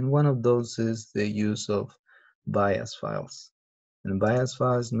 And one of those is the use of bias files. And bias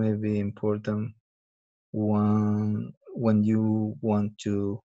files may be important when you want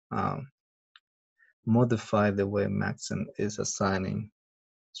to modify the way maxim is assigning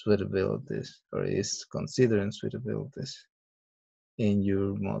suitabilities, or is considering suitabilities in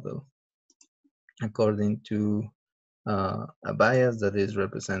your model according to a bias that is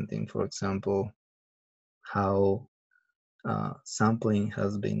representing, for example, how sampling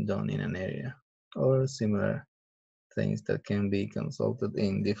has been done in an area, or similar things that can be consulted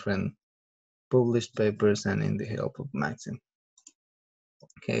in different published papers and in the help of maxim.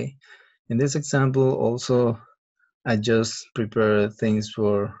 Okay, in this example also I just prepare things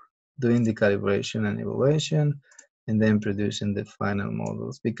for doing the calibration and evaluation, and then producing the final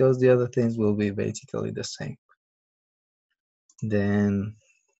models, because the other things will be basically the same. Then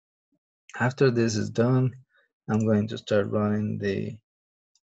after this is done, I'm going to start running the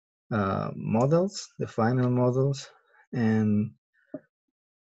models, the final models, and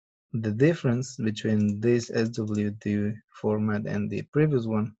the difference between this SWT format and the previous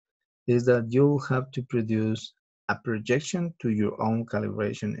one is that you'll have to produce a projection to your own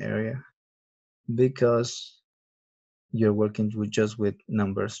calibration area, because you're working just with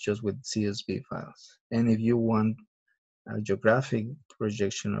numbers, just with CSV files. And if you want a geographic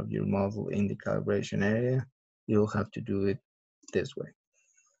projection of your model in the calibration area, you'll have to do it this way.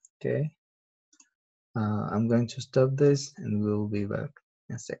 Okay, I'm going to stop this and we'll be back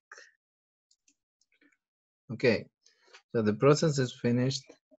in a sec. Okay, so the process is finished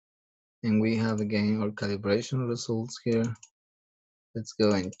and we have again our calibration results here. Let's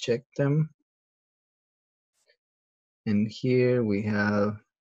go and check them. And here we have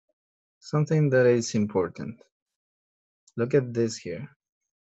something that is important. Look at this here.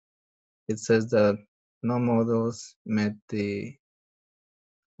 It says that no models met the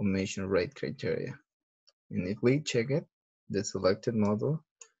omission rate criteria. And if we check it, the selected model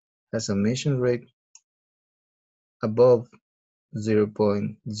has a omission rate above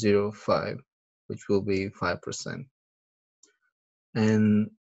 0.05, which will be 5%. And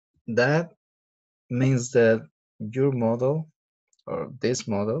that means that your model or this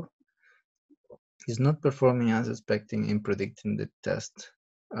model is not performing as expected in predicting the test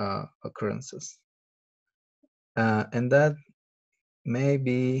occurrences. And that may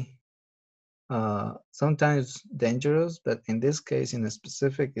be sometimes dangerous, but in this case, in a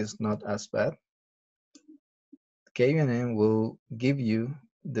specific, is not as bad. Kuenm will give you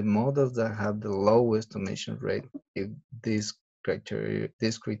the models that have the lowest omission rate if this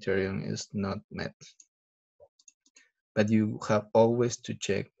criterion is not met. But you have always to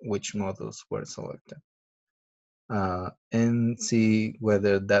check which models were selected and see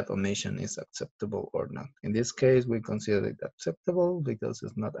whether that omission is acceptable or not. In this case, we consider it acceptable because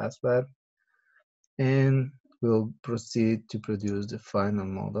it's not as bad, and we'll proceed to produce the final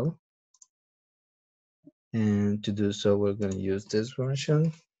model. And to do so, we're going to use this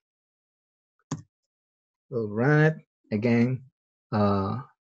function. We'll run it again.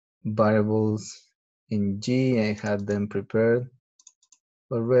 Variables in G, I had them prepared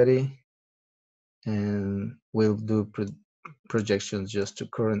already, and we'll do projections just to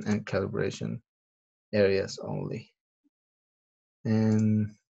current and calibration areas only.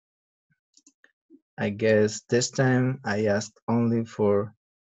 And I guess this time I asked only for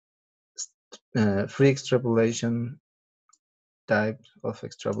free extrapolation type of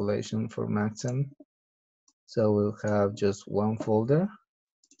extrapolation for Maxim. So we'll have just one folder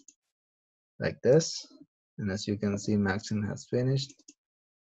like this. And as you can see, Maxim has finished.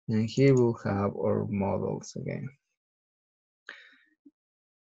 And here we'll have our models again.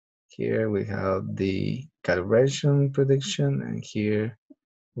 Here we have the calibration prediction, and here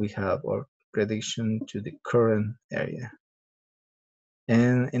we have our prediction to the current area.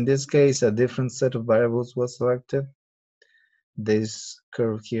 And in this case, a different set of variables was selected. This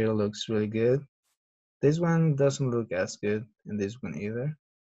curve here looks really good. This one doesn't look as good, and this one either.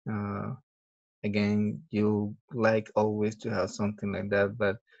 Again, you like always to have something like that,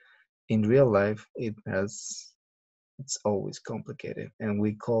 but in real life, it's always complicated. And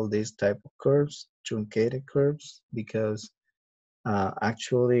we call this type of curves truncated curves because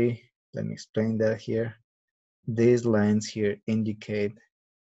actually, let me explain that here. These lines here indicate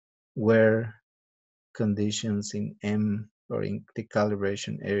where conditions in M or in the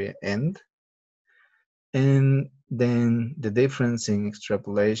calibration area end. And then the difference in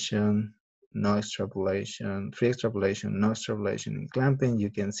extrapolation, no extrapolation, free extrapolation, no extrapolation, and clamping, you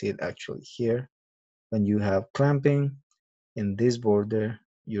can see it actually here. When you have clamping in this border,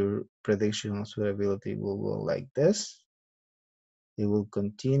 your prediction of suitability will go like this. It will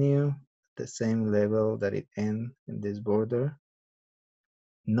continue at the same level that it ends in this border.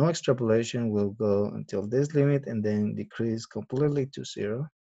 No extrapolation will go until this limit and then decrease completely to 0.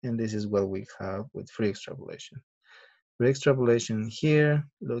 And this is what we have with free extrapolation. Free extrapolation here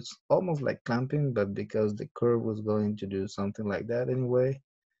looks almost like clamping, but because the curve was going to do something like that anyway.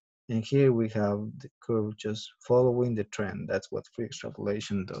 And here we have the curve just following the trend. That's what free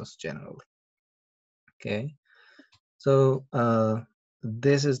extrapolation does generally. Okay, so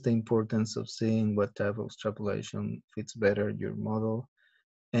this is the importance of seeing what type of extrapolation fits better your model.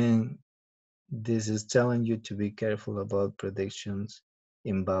 And this is telling you to be careful about predictions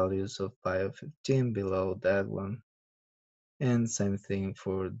in values of pi of 15 below that one. And same thing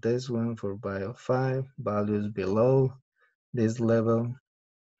for this one, for pi of 5, values below this level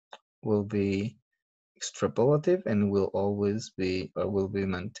will be extrapolative and will always be or will be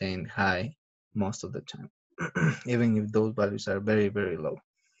maintained high most of the time, even if those values are very, very low,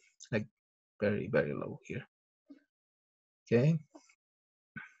 like very, very low here. Okay,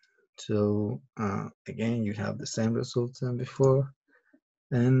 so again, you have the same results than before,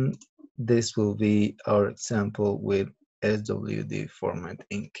 and this will be our example with SWD format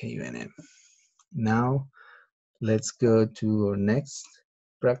in Kuenm. Now, let's go to our next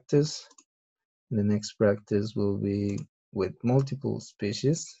practice. The next practice will be with multiple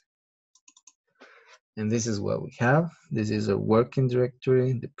species. And this is what we have. This is a working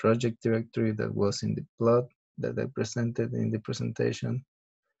directory, the project directory that was in the plot that I presented in the presentation.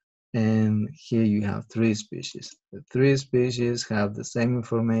 And here you have three species. The three species have the same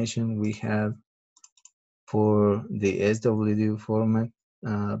information we had for the SWD format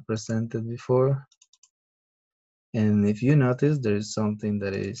presented before. And if you notice, there is something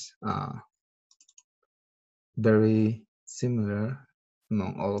that is very similar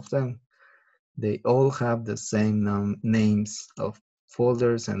among all of them. They all have the same names of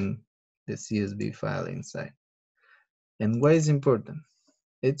folders and the CSV file inside. And why is important?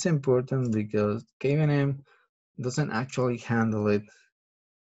 It's important because Kuenm doesn't actually handle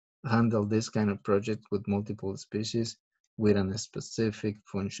this kind of project with multiple species with a specific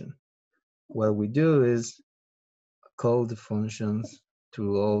function. What we do is call the functions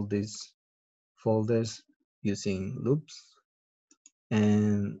through all these folders using loops,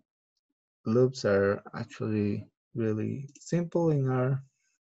 and loops are actually really simple in R.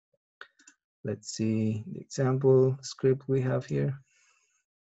 Let's see the example script we have here.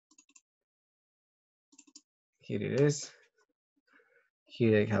 Here it is.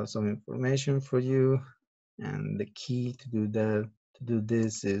 Here I have some information for you, and the key to do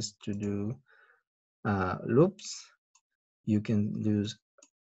this is to do loops. You can use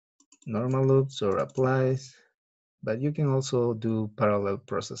normal loops or applies, but you can also do parallel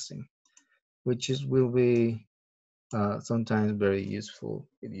processing, which will be sometimes very useful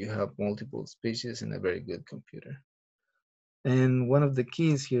if you have multiple species in a very good computer. And one of the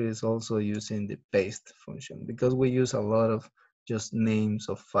keys here is also using the paste function, because we use a lot of just names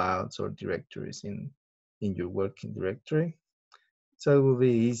of files or directories in your working directory. So it will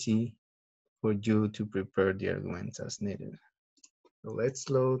be easy for you to prepare the arguments as needed. So let's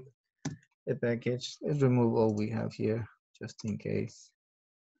load a package. Let's remove all we have here just in case.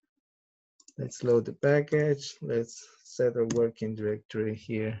 Let's load the package. Let's set our working directory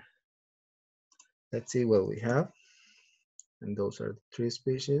here. Let's see what we have. And those are the three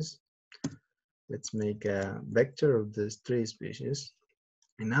species. Let's make a vector of these three species.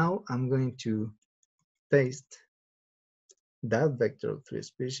 And now I'm going to paste that vector of three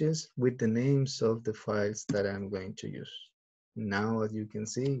species with the names of the files that I'm going to use. Now, as you can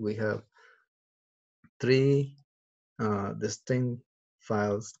see, we have three distinct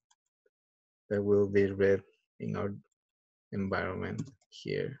files that will be read in our environment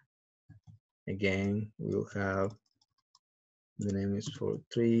here. Again, we'll have the names for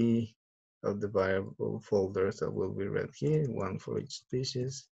three of the variable folders that will be read here, one for each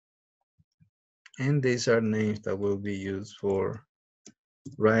species. And these are names that will be used for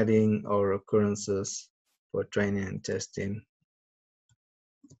writing our occurrences for training and testing.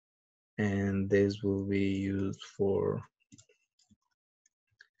 And this will be used for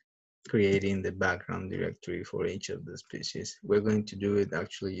creating the background directory for each of the species. We're going to do it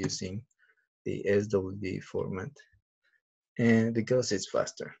actually using the SWD format, and because it's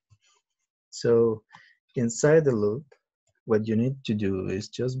faster. So inside the loop, what you need to do is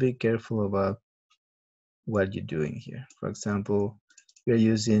just be careful about what you're doing here. For example, you're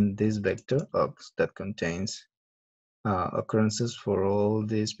using this vector ox that contains occurrences for all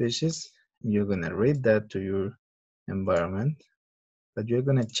the species. You're gonna read that to your environment, but you're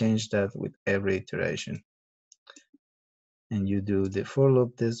gonna change that with every iteration. And you do the for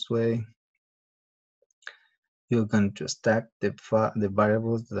loop this way. You're going to stack the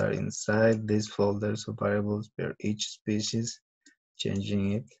variables that are inside these folders of variables per each species,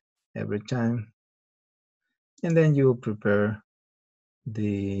 changing it every time. And then you will prepare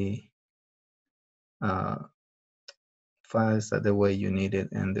the files the way you need it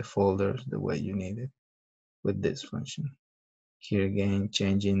and the folders the way you need it with this function. Here again,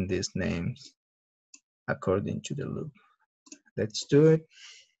 changing these names according to the loop. Let's do it.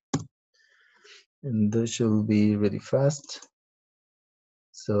 And this should be really fast.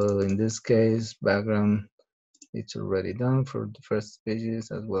 So in this case, background, it's already done for the first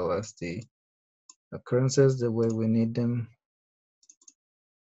species as well as the occurrences the way we need them.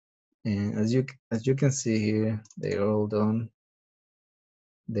 And as you can see here, they are all done.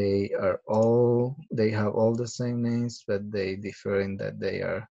 They have all the same names, but they differ in that they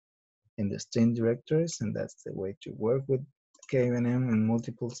are in distinct directories, and that's the way to work with Kuenm and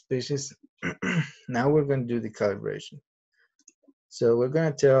multiple species. Now we're going to do the calibration. So we're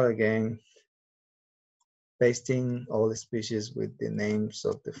going to tell again, pasting all the species with the names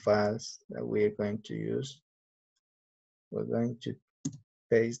of the files that we are going to use. We're going to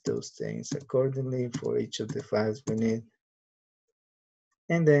paste those things accordingly for each of the files we need.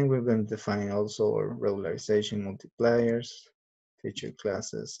 And then we're going to define also our regularization multipliers, feature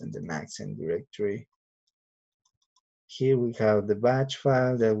classes, and the maxim directory Here we have the batch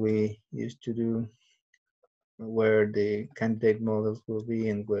file that we used to do, where the candidate models will be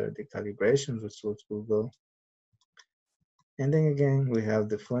and where the calibration results will go. And then again, we have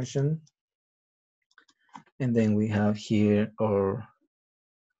the function. And then we have here our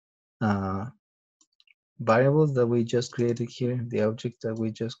variables that we just created here, the objects that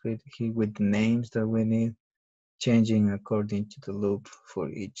we just created here with the names that we need, changing according to the loop for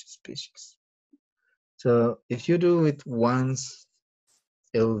each species. So if you do it once,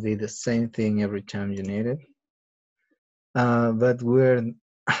 it will be the same thing every time you need it. But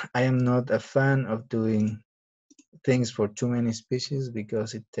I am not a fan of doing things for too many species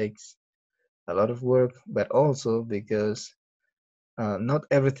because it takes a lot of work, but also because not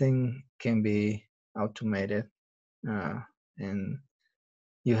everything can be automated, and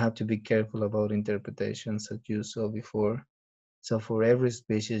you have to be careful about interpretations that you saw before. So for every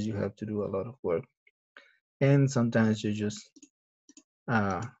species, you have to do a lot of work, and sometimes you just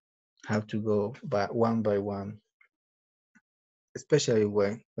have to go by one, especially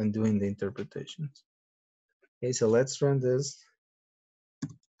when doing the interpretations. Okay, so let's run this.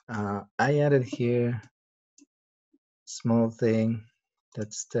 I added here small thing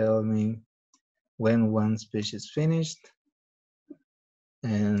that's telling me when one species finished,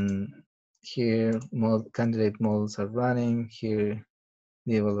 and here candidate models are running. Here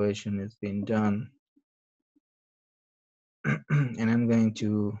the evaluation is being done. And I'm going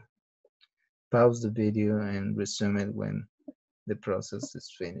to pause the video and resume it when the process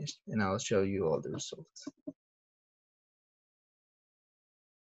is finished, and I'll show you all the results.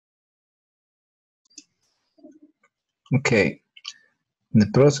 Okay, the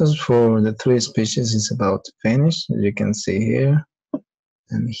process for the 3 species is about to finish, as you can see here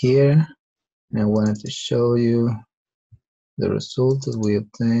and here. And I wanted to show you the result that we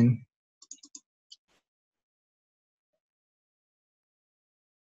obtained.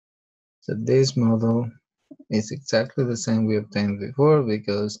 So this model is exactly the same we obtained before,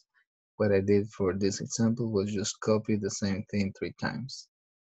 because what I did for this example was just copy the same thing 3 times.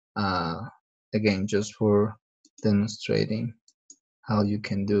 Again, just for demonstrating how you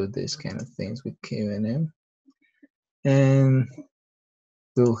can do these kind of things with Kuenm. And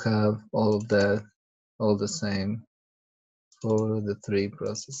we'll have all of that, all the same for the 3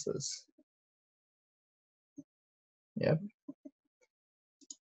 processes. Yep.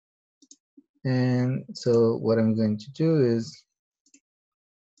 And so what I'm going to do is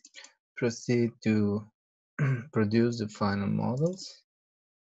proceed to produce the final models.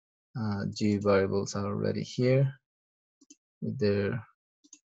 G variables are already here with their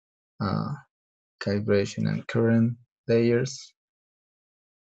calibration and current layers.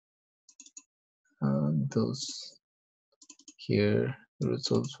 Those here, the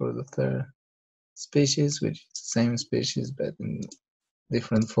results for the 3rd species, which is the same species but in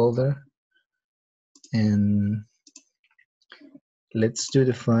different folder. And let's do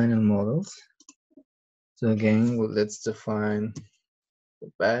the final models. So again, let's define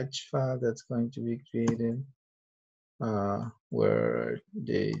the batch file that's going to be created, where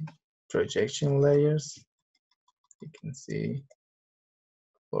the projection layers, you can see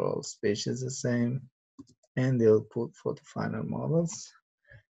for all species the same, and the output for the final models.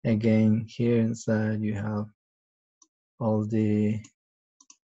 Again, here inside you have all the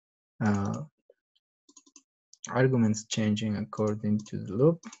arguments changing according to the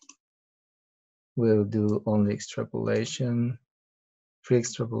loop. We'll do only extrapolation, free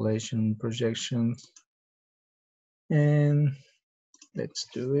extrapolation, projections, and let's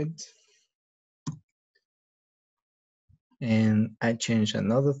do it. And I changed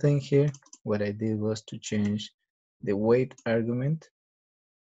another thing here. What I did was to change the weight argument.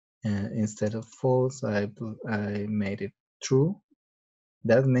 Instead of false, I made it true.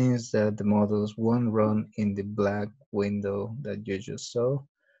 That means that the models won't run in the black window that you just saw,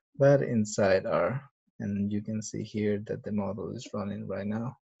 but inside R. And you can see here that the model is running right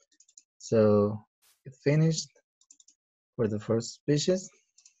now. So it finished for the 1st species,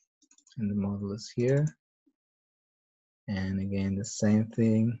 and the model is here. And again, the same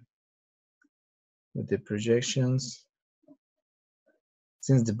thing with the projections.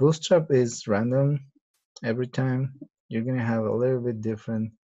 Since the bootstrap is random every time, you're gonna have a little bit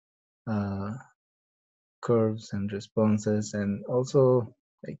different curves and responses, and also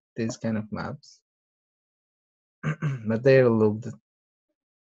like these kind of maps. But they look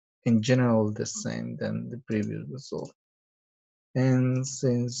in general the same than the previous result. And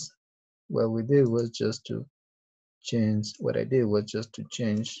since what I did was just to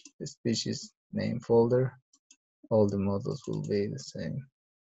change the species name folder, all the models will be the same.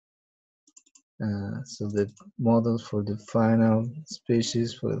 So the models for the final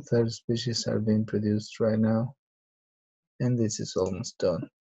species, for the third species, are being produced right now, and this is almost done.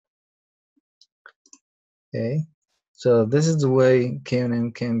 Okay, so this is the way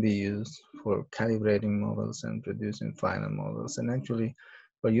Kuenm can be used for calibrating models and producing final models, and actually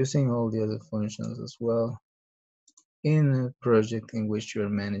for using all the other functions as well in a project in which you're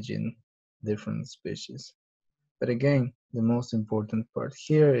managing different species. But again, the most important part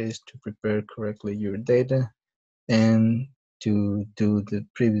here is to prepare correctly your data and to do the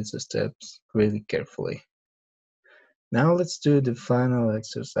previous steps really carefully. Now let's do the final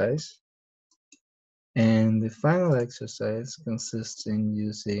exercise. And the final exercise consists in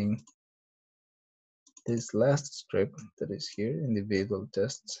using this last script that is here, individual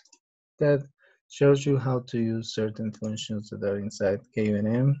tests, that shows you how to use certain functions that are inside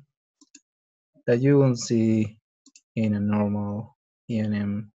Kuenm that you won't see in a normal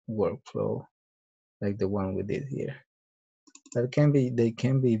ENM workflow like the one we did here. They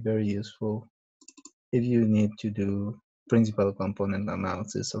can be very useful if you need to do principal component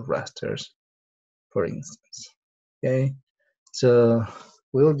analysis of rasters, for instance. Okay, so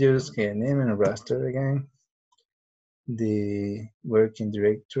we'll use Kuenm and raster again. The working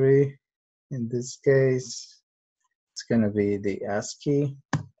directory, in this case, it's gonna be the ASCII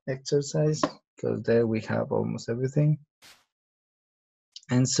exercise, because there we have almost everything.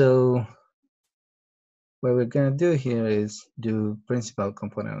 And so what we're gonna do here is do principal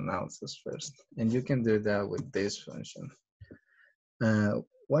component analysis first. And you can do that with this function.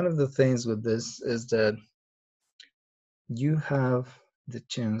 One of the things with this is that you have the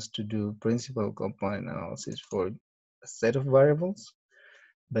chance to do principal component analysis for a set of variables,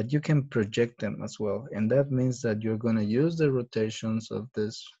 but you can project them as well. And that means that you're going to use the rotations of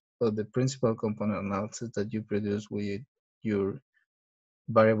the principal component analysis that you produce with your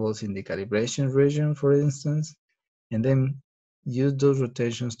variables in the calibration region, for instance, and then use those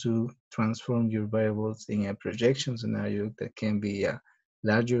rotations to transform your variables in a projection scenario that can be a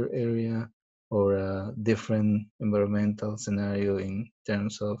larger area or a different environmental scenario in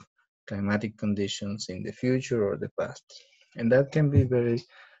terms of climatic conditions in the future or the past. And that can be very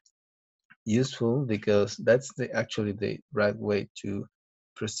useful because that's actually the right way to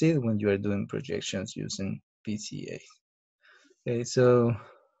proceed when you are doing projections using PCA. Okay, so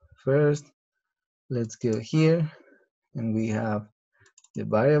first let's go here and we have the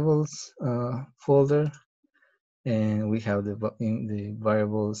variables folder, and we have the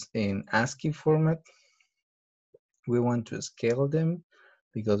variables in ASCII format. We want to scale them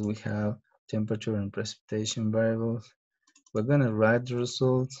because we have temperature and precipitation variables. We're going to write the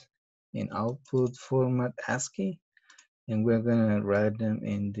results in output format ASCII, and we're going to write them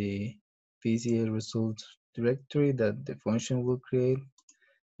in the PCA results directory that the function will create,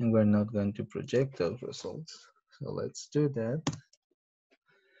 and we're not going to project those results. So let's do that.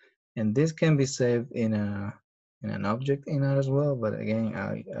 And this can be saved in an object in R as well, but again,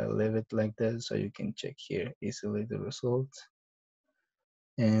 I leave it like that so you can check here easily the results.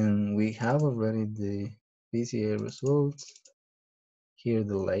 And we have already the PCA results. Here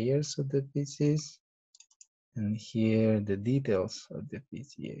the layers of the PCs, and here the details of the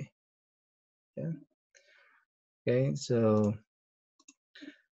PCA. Yeah. Okay, so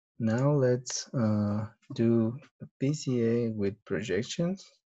now let's do a PCA with projections.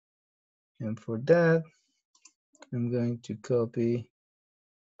 And for that, I'm going to copy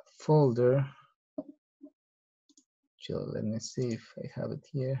a folder. So let me see if I have it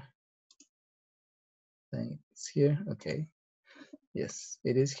here. It's here, okay. Yes,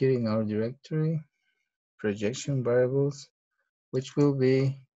 it is here in our directory, projection variables, which will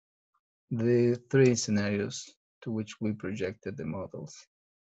be the three scenarios to which we projected the models.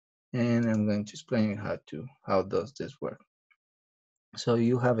 And I'm going to explain you how does this work. So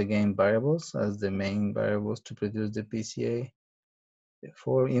you have again variables as the main variables to produce the PCA.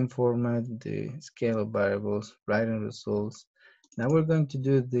 For in format, the scale of variables, writing results. Now we're going to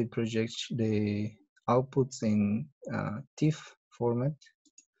do the outputs in TIFF format.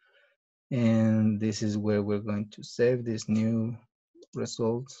 And this is where we're going to save these new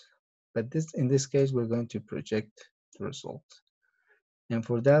results. But in this case, we're going to project the results. And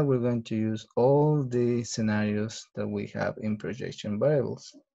for that, we're going to use all the scenarios that we have in projection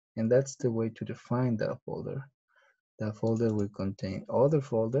variables. And that's the way to define that folder. That folder will contain other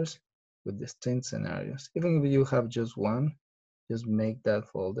folders with distinct scenarios. Even if you have just one, just make that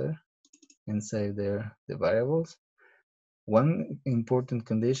folder and save there the variables. One important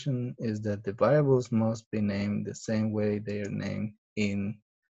condition is that the variables must be named the same way they are named in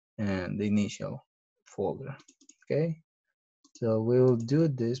the initial folder. Okay, so we'll do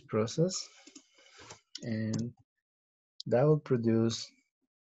this process. and that will produce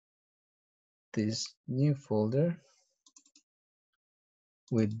this new folder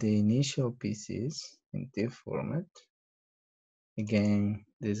with the initial PCs in TIFF format. Again,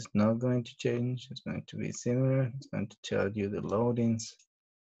 this is not going to change. It's going to be similar. It's going to tell you the loadings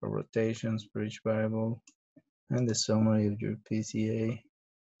or rotations for each variable and the summary of your PCA.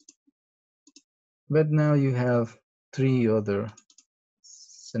 But now you have three other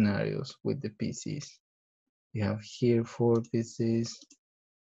scenarios with the PCs. You have here 4 PCs,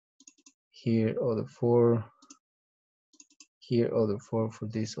 here other 4, here other 4 for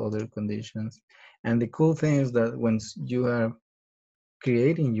these other conditions. And the cool thing is that once you are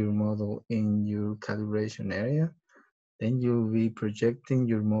creating your model in your calibration area, then you'll be projecting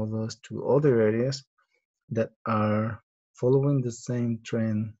your models to other areas that are following the same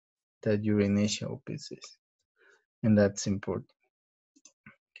trend that your initial PCs. And that's important.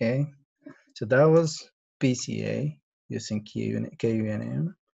 Okay, so that was PCA using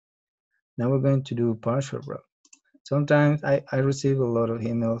Kuenm. Now we're going to do partial RUG. Sometimes I receive a lot of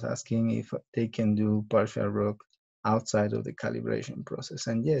emails asking if they can do partial RUG outside of the calibration process.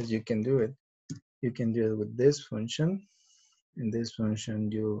 And yes, you can do it. You can do it with this function. In this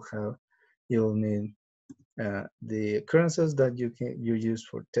function, you'll need the occurrences that you use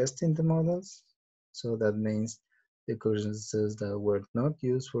for testing the models. So that means the occurrences that were not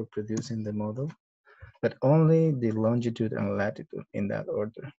used for producing the model, but only the longitude and latitude in that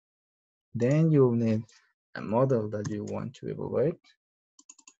order. Then you'll need a model that you want to evaluate.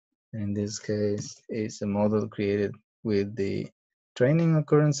 In this case, it's a model created with the training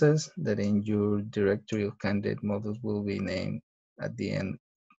occurrences that in your directory of candidate models will be named at the end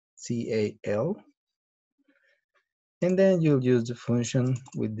CAL. And then you'll use the function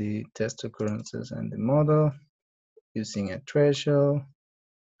with the test occurrences and the model using a threshold,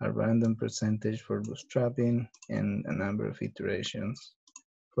 a random percentage for bootstrapping, and a number of iterations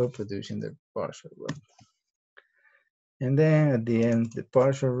for producing the partial RUG. And then at the end, the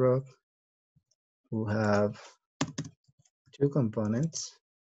partial RUG will have two components.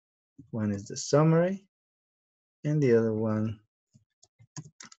 One is the summary, and the other one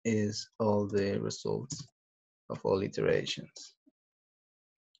is all the results of all iterations.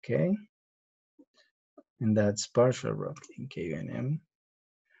 Okay, and that's partial RUG in Kuenm.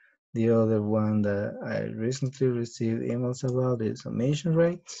 The other one that I recently received emails about is summation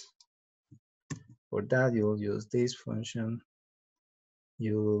rates. For that, you'll use this function.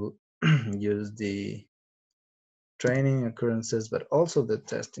 You'll use the training occurrences, but also the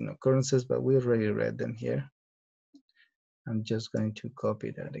testing occurrences, but we already read them here. I'm just going to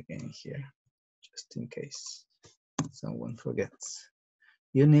copy that again here, just in case someone forgets.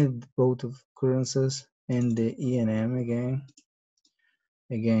 You need both of occurrences and the ENM again.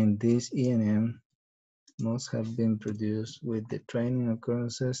 Again, this ENM must have been produced with the training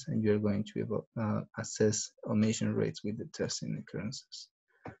occurrences, and you're going to assess omission rates with the testing occurrences.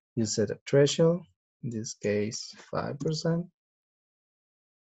 You set a threshold, in this case 5%,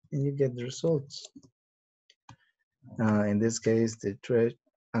 and you get the results. In this case,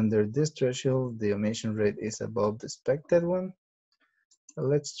 under this threshold, the omission rate is above the expected one. So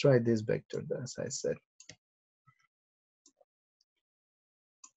let's try this vector, as I said.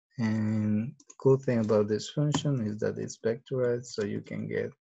 And the cool thing about this function is that it's vectorized, so you can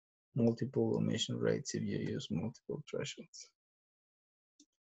get multiple omission rates if you use multiple thresholds.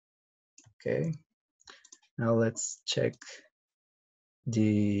 Okay, now let's check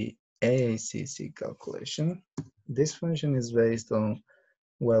the AACC calculation. This function is based on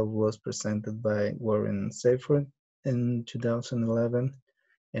what was presented by Warren and Seyfried in 2011,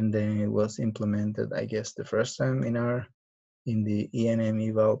 and then it was implemented, I guess, the first time in the ENM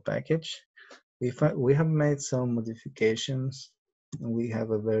eval package. We have made some modifications, and we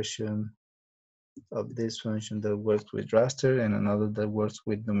have a version of this function that works with raster and another that works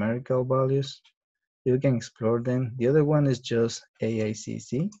with numerical values. You can explore them. The other one is just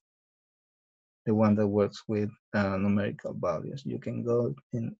AACC, the one that works with numerical values. You can go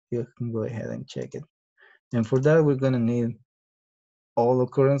ahead and check it. And for that, we're going to need all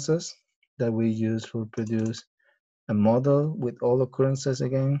occurrences that we use to produce a model with all occurrences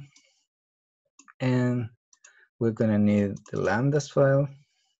again. And we're going to need the lambdas file.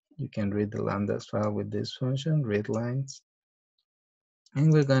 You can read the lambdas file with this function, read lines.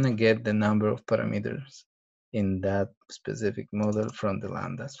 And we're going to get the number of parameters in that specific model from the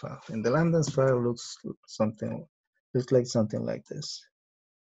lambdas file. And the lambdas file looks like something like this.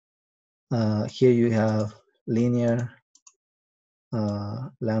 Here you have linear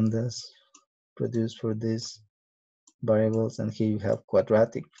lambdas produced for this variables, and here you have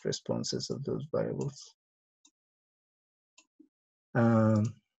quadratic responses of those variables.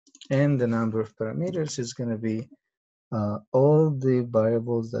 And the number of parameters is going to be all the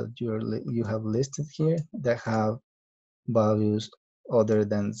variables that you have listed here that have values other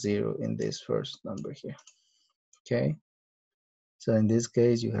than 0 in this first number here. Okay, so in this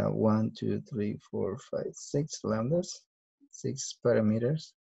case you have 1, 2, 3, 4, 5, 6 lambdas, 6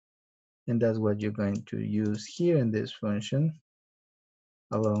 parameters, and that's what you're going to use here in this function,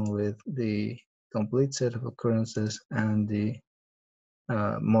 along with the complete set of occurrences and the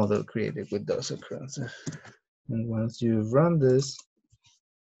model created with those occurrences. And once you run this,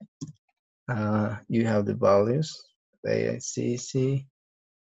 you have the values of AICC.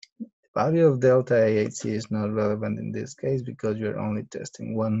 The value of delta AIC is not relevant in this case because you're only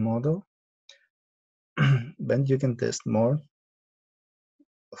testing one model. But you can test more.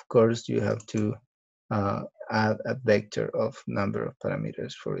 Of course, you have to add a vector of number of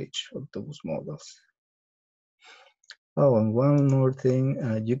parameters for each of those models. Oh, and one more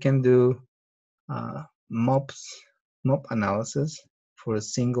thing, you can do MOP analysis for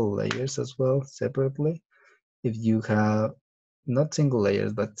single layers as well, separately. If you have not single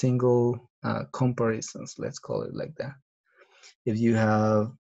layers, but single comparisons, let's call it like that. If you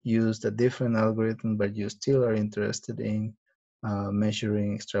have used a different algorithm, but you still are interested in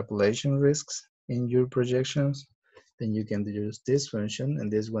measuring extrapolation risks in your projections, then you can use this function, and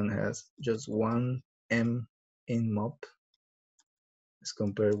this one has just one M in MOP as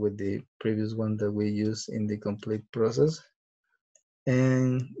compared with the previous one that we use in the complete process.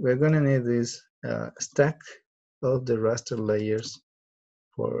 And we're gonna need this stack of the raster layers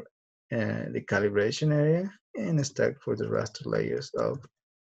for the calibration area and a stack for the raster layers of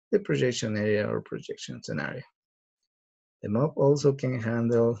the projection area or projection scenario. The MOP also can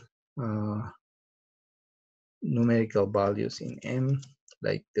handle numerical values in M,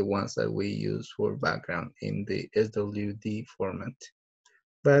 like the ones that we use for background in the SWD format.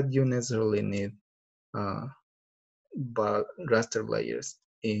 But you necessarily need raster layers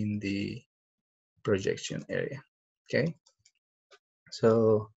in the projection area. Okay,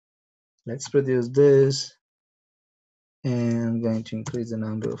 so let's produce this, and I'm going to increase the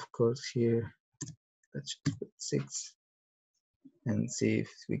number of cores here. Let's just put 6 and see if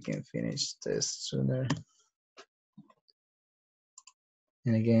we can finish this sooner.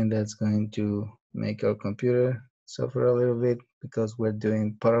 And again, that's going to make our computer suffer a little bit because we're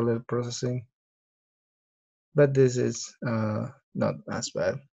doing parallel processing. But this is not as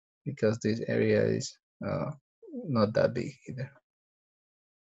bad because this area is not that big either.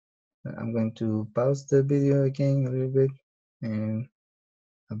 I'm going to pause the video again a little bit, and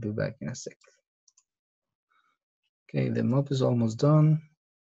I'll be back in a sec. Okay, the MOP is almost done.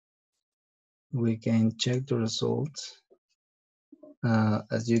 We can check the results.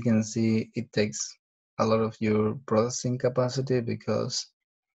 As you can see, it takes a lot of your processing capacity because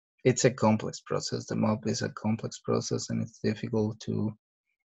it's a complex process. The MOP is a complex process, and it's difficult to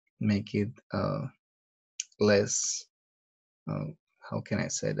make it less, how can I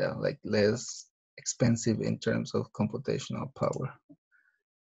say that, like less expensive in terms of computational power.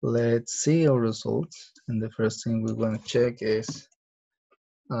 Let's see our results. And the first thing we want to check is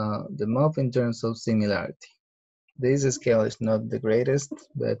the MOP in terms of similarity. This scale is not the greatest,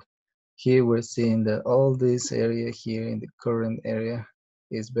 but here we're seeing that all this area here in the current area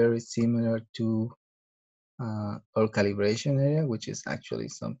is very similar to our calibration area, which is actually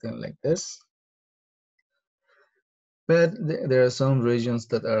something like this. But there are some regions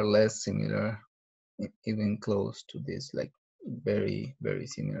that are less similar, even close to this, like very, very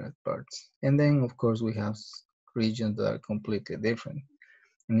similar parts. And then, of course, we have regions that are completely different.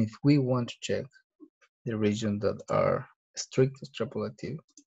 And if we want to check the regions that are strict extrapolative,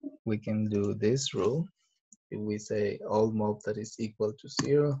 we can do this rule. If we say all MOP that is equal to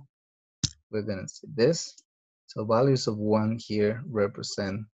 0, we're going to see this. So values of 1 here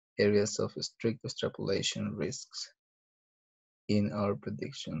represent areas of strict extrapolation risks in our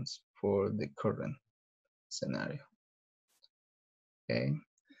predictions for the current scenario. Okay,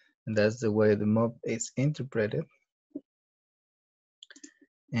 and that's the way the MOP is interpreted.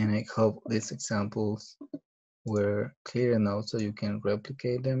 And I hope these examples were clear enough so you can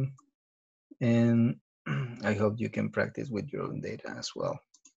replicate them. And I hope you can practice with your own data as well.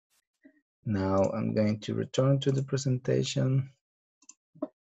 Now I'm going to return to the presentation,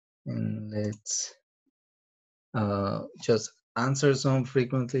 and let's just answer some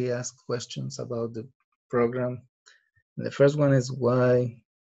frequently asked questions about the program. And the first one is, why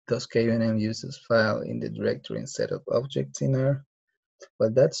does Kuenm use file in the directory instead of objects in R?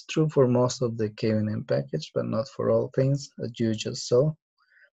 Well, that's true for most of the Kuenm package, but not for all things, as you just saw.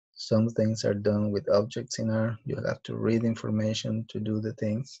 Some things are done with objects in R. You have to read information to do the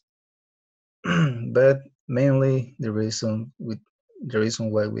things. But mainly the reason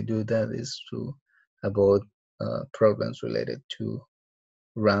why we do that is to avoid problems related to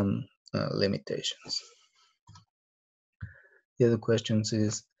RAM limitations. The other questions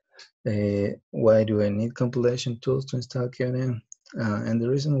is why do I need compilation tools to install Kuenm? And the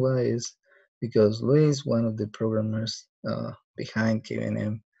reason why is because Luis, one of the programmers behind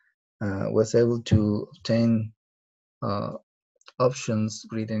Kuenm, was able to obtain options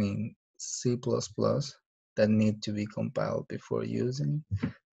written in C++ that need to be compiled before using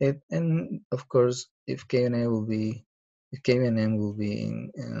it. And of course, if KNM will be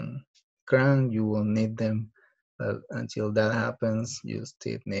in CRAN, you will need them. But until that happens, you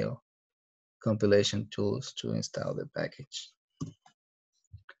still need compilation tools to install the package.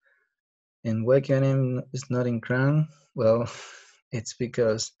 And why KNM is not in CRAN? Well, it's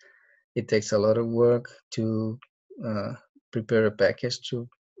because it takes a lot of work to prepare a package to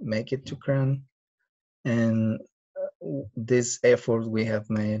make it to CRAN. And this effort we have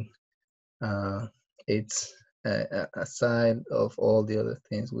made, it's aside of all the other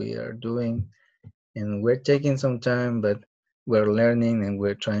things we are doing. And we're taking some time, but we're learning and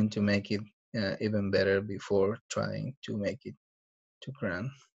we're trying to make it even better before trying to make it to CRAN.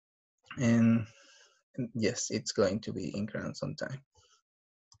 And yes, it's going to be in CRAN sometime.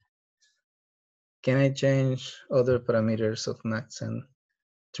 Can I change other parameters of Maxent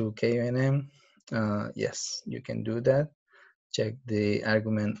through Kuenm? Yes, you can do that. Check the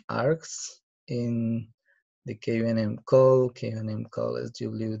argument args in the Kuenm call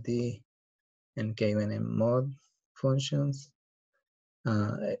SWD, and Kuenm mod functions.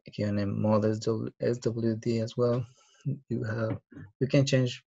 Kuenm mod SWD as well. You can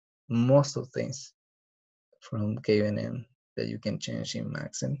change most of things from Kuenm that you can change in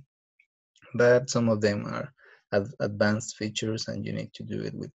Maxent, but some of them are advanced features and you need to do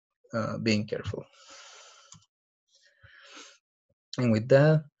it with being careful. And with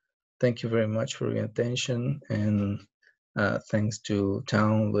that, thank you very much for your attention, and thanks to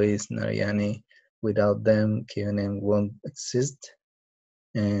Town, Luis, Nariani. Without them, Kuenm won't exist,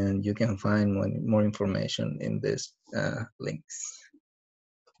 and you can find more information in these links.